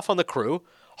very tough on the crew,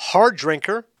 hard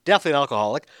drinker, definitely an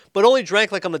alcoholic, but only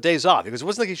drank like on the days off because it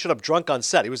wasn't like he showed up drunk on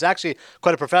set. He was actually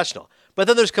quite a professional. But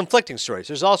then there's conflicting stories.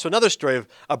 There's also another story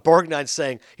of Borgnine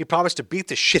saying he promised to beat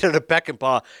the shit out of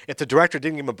Peckinpah if the director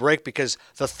didn't give him a break because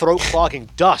the throat-clogging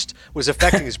dust was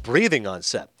affecting his breathing on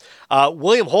set.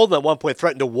 William Holden at one point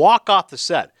threatened to walk off the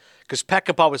set because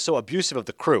Peckinpah was so abusive of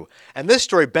the crew. And this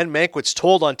story, Ben Mankiewicz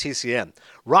told on TCN.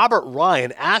 Robert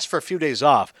Ryan asked for a few days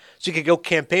off so he could go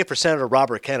campaign for Senator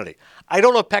Robert Kennedy. I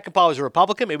don't know if Peckinpah was a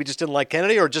Republican, maybe just didn't like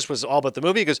Kennedy, or just was all about the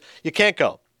movie. He goes, you can't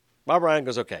go. Robert Ryan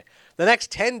goes, okay. The next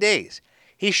 10 days,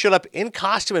 he showed up in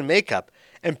costume and makeup,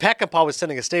 and Peckinpah was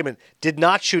sending a statement, did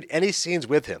not shoot any scenes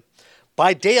with him.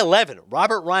 By day 11,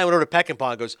 Robert Ryan went over to Peckinpah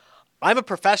and goes, I'm a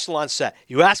professional on set.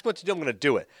 You ask me what to do, I'm going to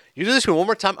do it. You do this to me one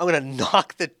more time, I'm going to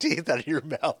knock the teeth out of your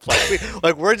mouth.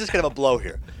 We're just going to have a blow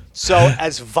here. So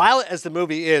as violent as the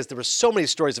movie is, there were so many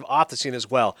stories of off the scene as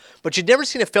well. But you'd never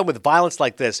seen a film with violence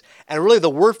like this. And really the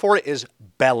word for it is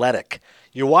balletic.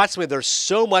 You watch something, there's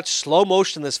so much slow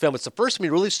motion in this film. It's the first time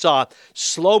you really saw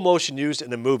slow motion used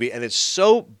in a movie. And it's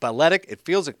so balletic. It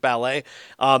feels like ballet.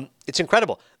 It's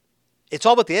incredible. It's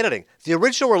all about the editing. The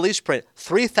original release print,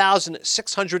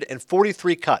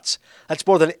 3,643 cuts. That's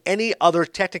more than any other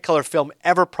Technicolor film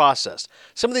ever processed.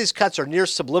 Some of these cuts are near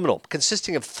subliminal,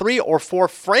 consisting of 3 or 4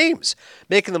 frames,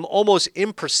 making them almost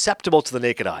imperceptible to the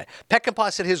naked eye.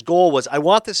 Peckinpah said his goal was, I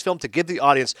want this film to give the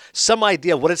audience some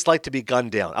idea of what it's like to be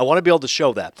gunned down. I want to be able to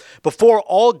show that. Before,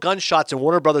 all gunshots in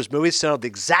Warner Brothers movies sounded the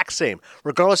exact same,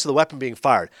 regardless of the weapon being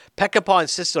fired. Peckinpah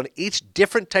insisted on each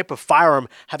different type of firearm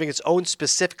having its own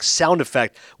specific sound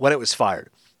effect when it was fired.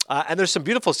 And there's some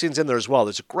beautiful scenes in there as well.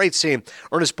 There's a great scene.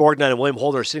 Ernest Borgnine and William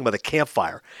Holden are sitting by the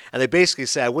campfire, and they basically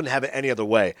say, I wouldn't have it any other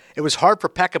way. It was hard for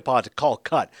Peckinpah to call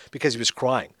cut because he was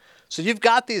crying. So you've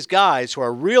got these guys who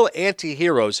are real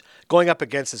anti-heroes going up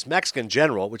against this Mexican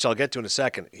general, which I'll get to in a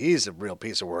second. He's a real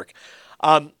piece of work.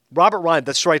 Robert Ryan,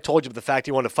 that story I told you about the fact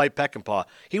he wanted to fight Peckinpah.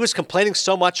 He was complaining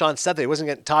so much on set that he wasn't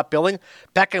getting top billing.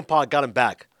 Peckinpah got him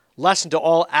back. Lesson to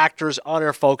all actors,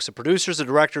 on-air folks, the producers, the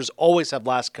directors always have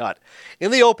last cut. In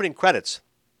the opening credits,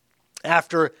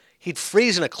 after he'd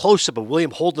freeze in a close-up of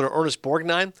William Holden or Ernest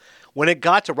Borgnine, when it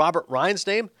got to Robert Ryan's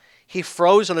name, he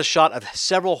froze on a shot of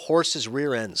several horses'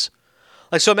 rear ends.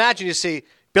 So imagine you see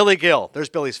Billy Gill, there's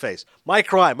Billy's face.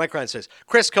 Mike Ryan's face.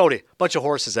 Chris Cody, bunch of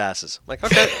horses' asses.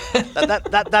 Okay,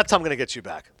 that's how I'm going to get you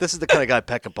back. This is the kind of guy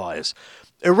Peckinpah is.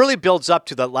 It really builds up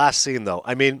to that last scene, though.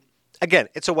 I mean, again,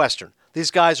 it's a Western.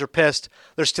 These guys are pissed.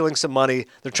 They're stealing some money.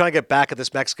 They're trying to get back at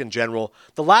this Mexican general.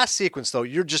 The last sequence, though,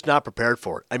 you're just not prepared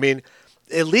for it. I mean,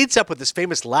 it leads up with this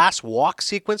famous last walk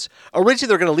sequence. Originally,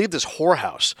 they're going to leave this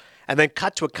whorehouse and then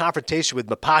cut to a confrontation with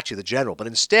Mapache, the general. But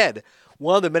instead,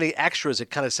 one of the many extras that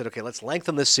kind of said, okay, let's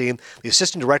lengthen this scene. The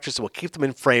assistant director said, we'll keep them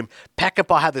in frame.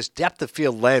 Peckinpah had this depth of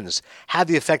field lens, had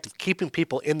the effect of keeping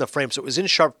people in the frame. So it was in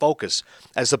sharp focus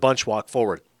as the bunch walked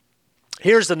forward.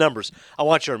 Here's the numbers I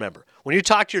want you to remember. When you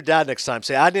talk to your dad next time,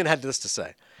 say, I didn't have this to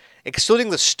say.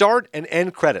 Excluding the start and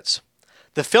end credits,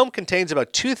 the film contains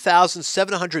about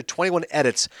 2,721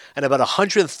 edits and about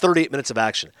 138 minutes of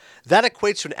action. That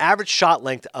equates to an average shot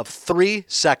length of 3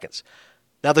 seconds.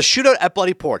 Now, the shootout at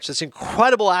Bloody Porch, this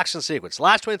incredible action sequence,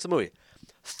 last 20 minutes of the movie,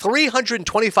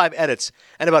 325 edits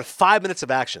and about 5 minutes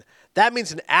of action. That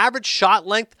means an average shot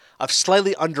length of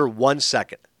slightly under 1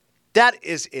 second. That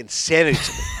is insanity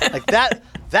to me. Like that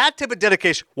type of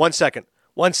dedication. 1 second,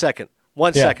 1 second,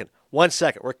 1 second, 1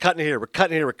 second. We're cutting here, we're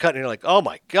cutting here, we're cutting here. Like, oh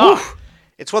my God. Oof.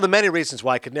 It's one of the many reasons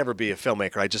why I could never be a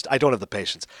filmmaker. I don't have the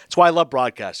patience. It's why I love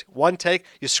broadcasting. One take,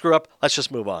 you screw up, let's just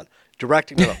move on.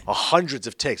 Directing, hundreds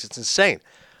of takes. It's insane.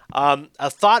 A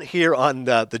thought here on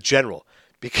the general,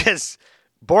 because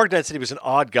Borgnine said he was an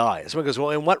odd guy. Someone goes, well,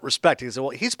 in what respect? He said,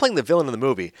 well, he's playing the villain in the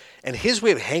movie, and his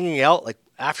way of hanging out, like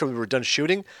after we were done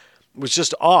shooting, was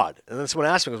just odd. And then someone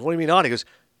asked me, goes, what do you mean odd? He goes,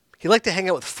 he liked to hang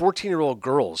out with 14-year-old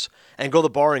girls and go to the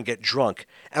bar and get drunk.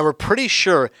 And we're pretty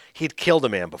sure he'd killed a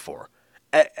man before.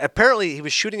 Apparently, he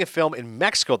was shooting a film in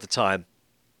Mexico at the time.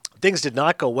 Things did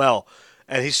not go well.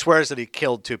 And he swears that he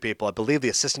killed 2 people. I believe the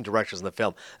assistant directors in the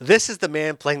film. This is the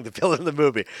man playing the villain in the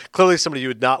movie. Clearly somebody you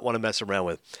would not want to mess around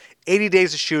with. 80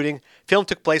 days of shooting. Film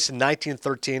took place in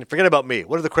 1913. Forget about me.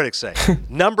 What do the critics say?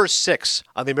 Number 6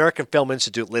 on the American Film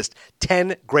Institute list,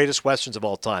 10 greatest Westerns of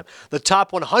all time. The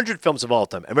top 100 films of all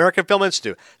time. American Film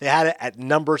Institute, they had it at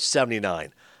number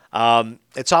 79.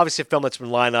 It's obviously a film that's been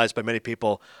lionized by many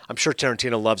people. I'm sure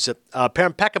Tarantino loves it.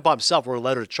 Baron Peckinpah himself wrote a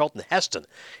letter to Charlton Heston.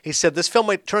 He said, this film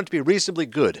might turn out to be reasonably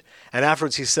good. And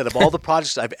afterwards he said, of all the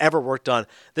projects I've ever worked on,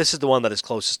 this is the one that is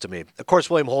closest to me. Of course,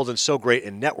 William Holden's so great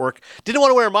in Network. Didn't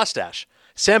want to wear a mustache.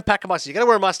 Sam Peckinpah said, you got to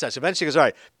wear a mustache. Eventually he goes, all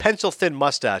right, pencil-thin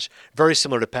mustache, very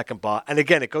similar to Peckinpah. And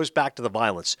again, it goes back to the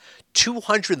violence.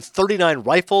 239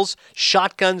 rifles,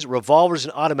 shotguns, revolvers,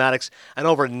 and automatics, and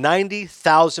over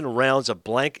 90,000 rounds of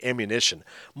blank ammunition.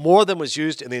 More than was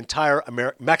used in the entire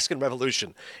Mexican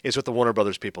Revolution, is what the Warner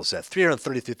Brothers people said.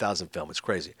 333,000 film. It's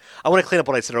crazy. I want to clean up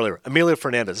what I said earlier. Emilio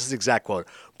Fernandez, this is the exact quote.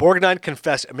 Borgnine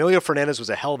confessed Emilio Fernandez was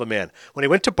a hell of a man. When he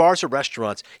went to bars or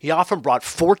restaurants, he often brought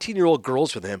 14-year-old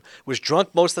girls with him, was drunk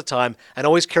most of the time, and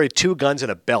always carried 2 guns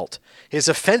and a belt. His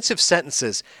offensive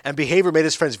sentences and behavior made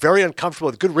his friends very uncomfortable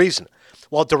with good reason.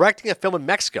 While directing a film in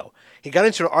Mexico, he got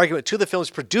into an argument with 2 of the film's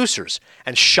producers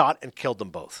and shot and killed them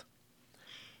both.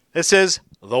 This is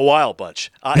The Wild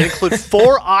Bunch. It includes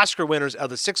 4 Oscar winners out of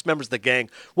the 6 members of the gang: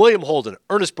 William Holden,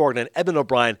 Ernest Borgnine, Edmund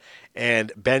O'Brien,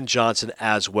 and Ben Johnson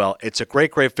as well. It's a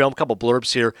great, great film. A couple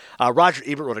blurbs here. Roger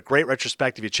Ebert wrote a great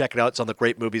retrospective. You check it out. It's on the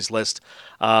great movies list.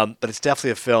 But it's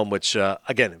definitely a film which,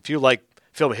 again, if you like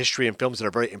film history and films that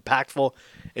are very impactful,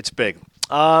 it's big.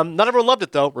 Not everyone loved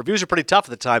it, though. Reviews are pretty tough at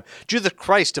the time. Judith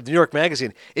Christ of New York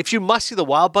Magazine, if you must see The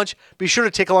Wild Bunch, be sure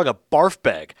to take along a barf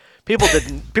bag.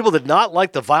 People did not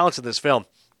like the violence in this film.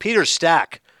 Peter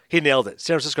Stack, he nailed it.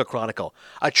 San Francisco Chronicle.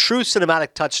 A true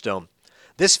cinematic touchstone.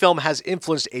 This film has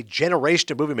influenced a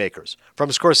generation of movie makers, from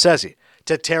Scorsese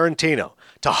to Tarantino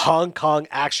to Hong Kong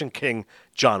action king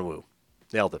John Woo.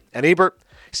 Nailed it. And Ebert,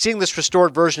 seeing this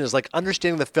restored version is like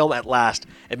understanding the film at last.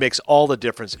 It makes all the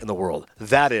difference in the world.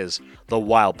 That is The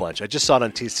Wild Bunch. I just saw it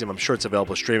on TCM. I'm sure it's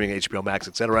available streaming, HBO Max,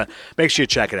 etc. Make sure you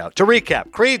check it out. To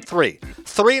recap, Creed 3,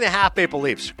 3.5 Maple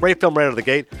Leafs. Great film right out of the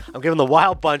gate. I'm giving The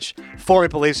Wild Bunch 4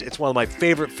 Maple Leafs. It's one of my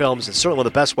favorite films. It's certainly one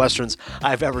of the best Westerns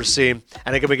I've ever seen.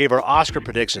 And again, we gave our Oscar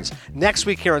predictions. Next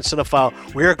week here on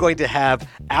Cinephile, we are going to have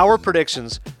our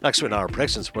predictions. Actually, not our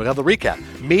predictions. We'll have the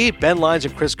recap. Me, Ben Lyons,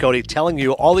 and Chris Cody telling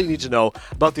you all that you need to know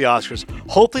about the Oscars.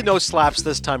 Hopefully no slaps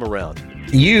this time around.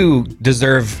 You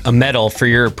deserve a medal for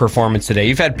your performance today.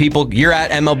 You've had people, you're at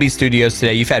MLB Studios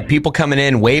today. You've had people coming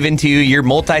in, waving to you. You're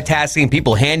multitasking,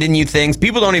 people handing you things.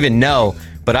 People don't even know,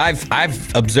 but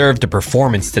I've observed a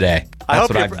performance today. I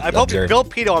hope Bill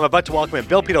Pito, I'm about to welcome him.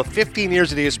 Bill Pito, 15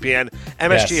 years at ESPN,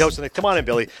 MSG host. Come on in,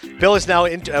 Billy. Bill is now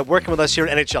working with us here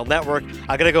at NHL Network.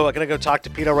 I'm gonna go talk to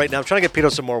Pito right now. I'm trying to get Pito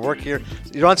some more work here.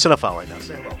 You're on Cinephile right now.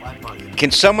 Say hello.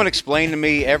 Can someone explain to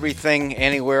me Everything,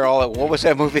 Anywhere, All at... What was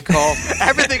that movie called?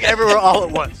 Everything, Everywhere, All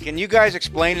at Once. Can you guys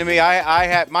explain to me? I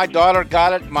had my daughter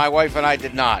got it. My wife and I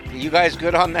did not. Are you guys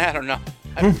good on that or no?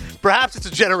 Perhaps it's a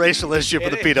generational issue for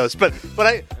the Pitos, but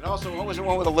I. And also, what was the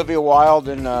one with Olivia Wilde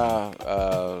and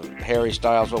Harry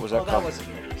Styles? What was that called?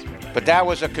 But that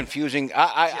was a confusing.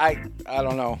 I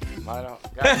don't know. I don't.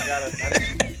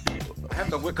 I have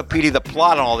to Wikipedia the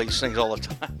plot on all these things all the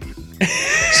time.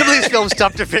 Some of these films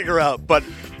tough to figure out, but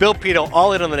Bill Pito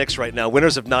all in on the Knicks right now.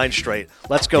 Winners of 9 straight.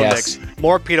 Let's go Knicks.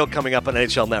 More Pito coming up on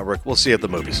NHL Network. We'll see you at the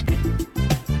movies.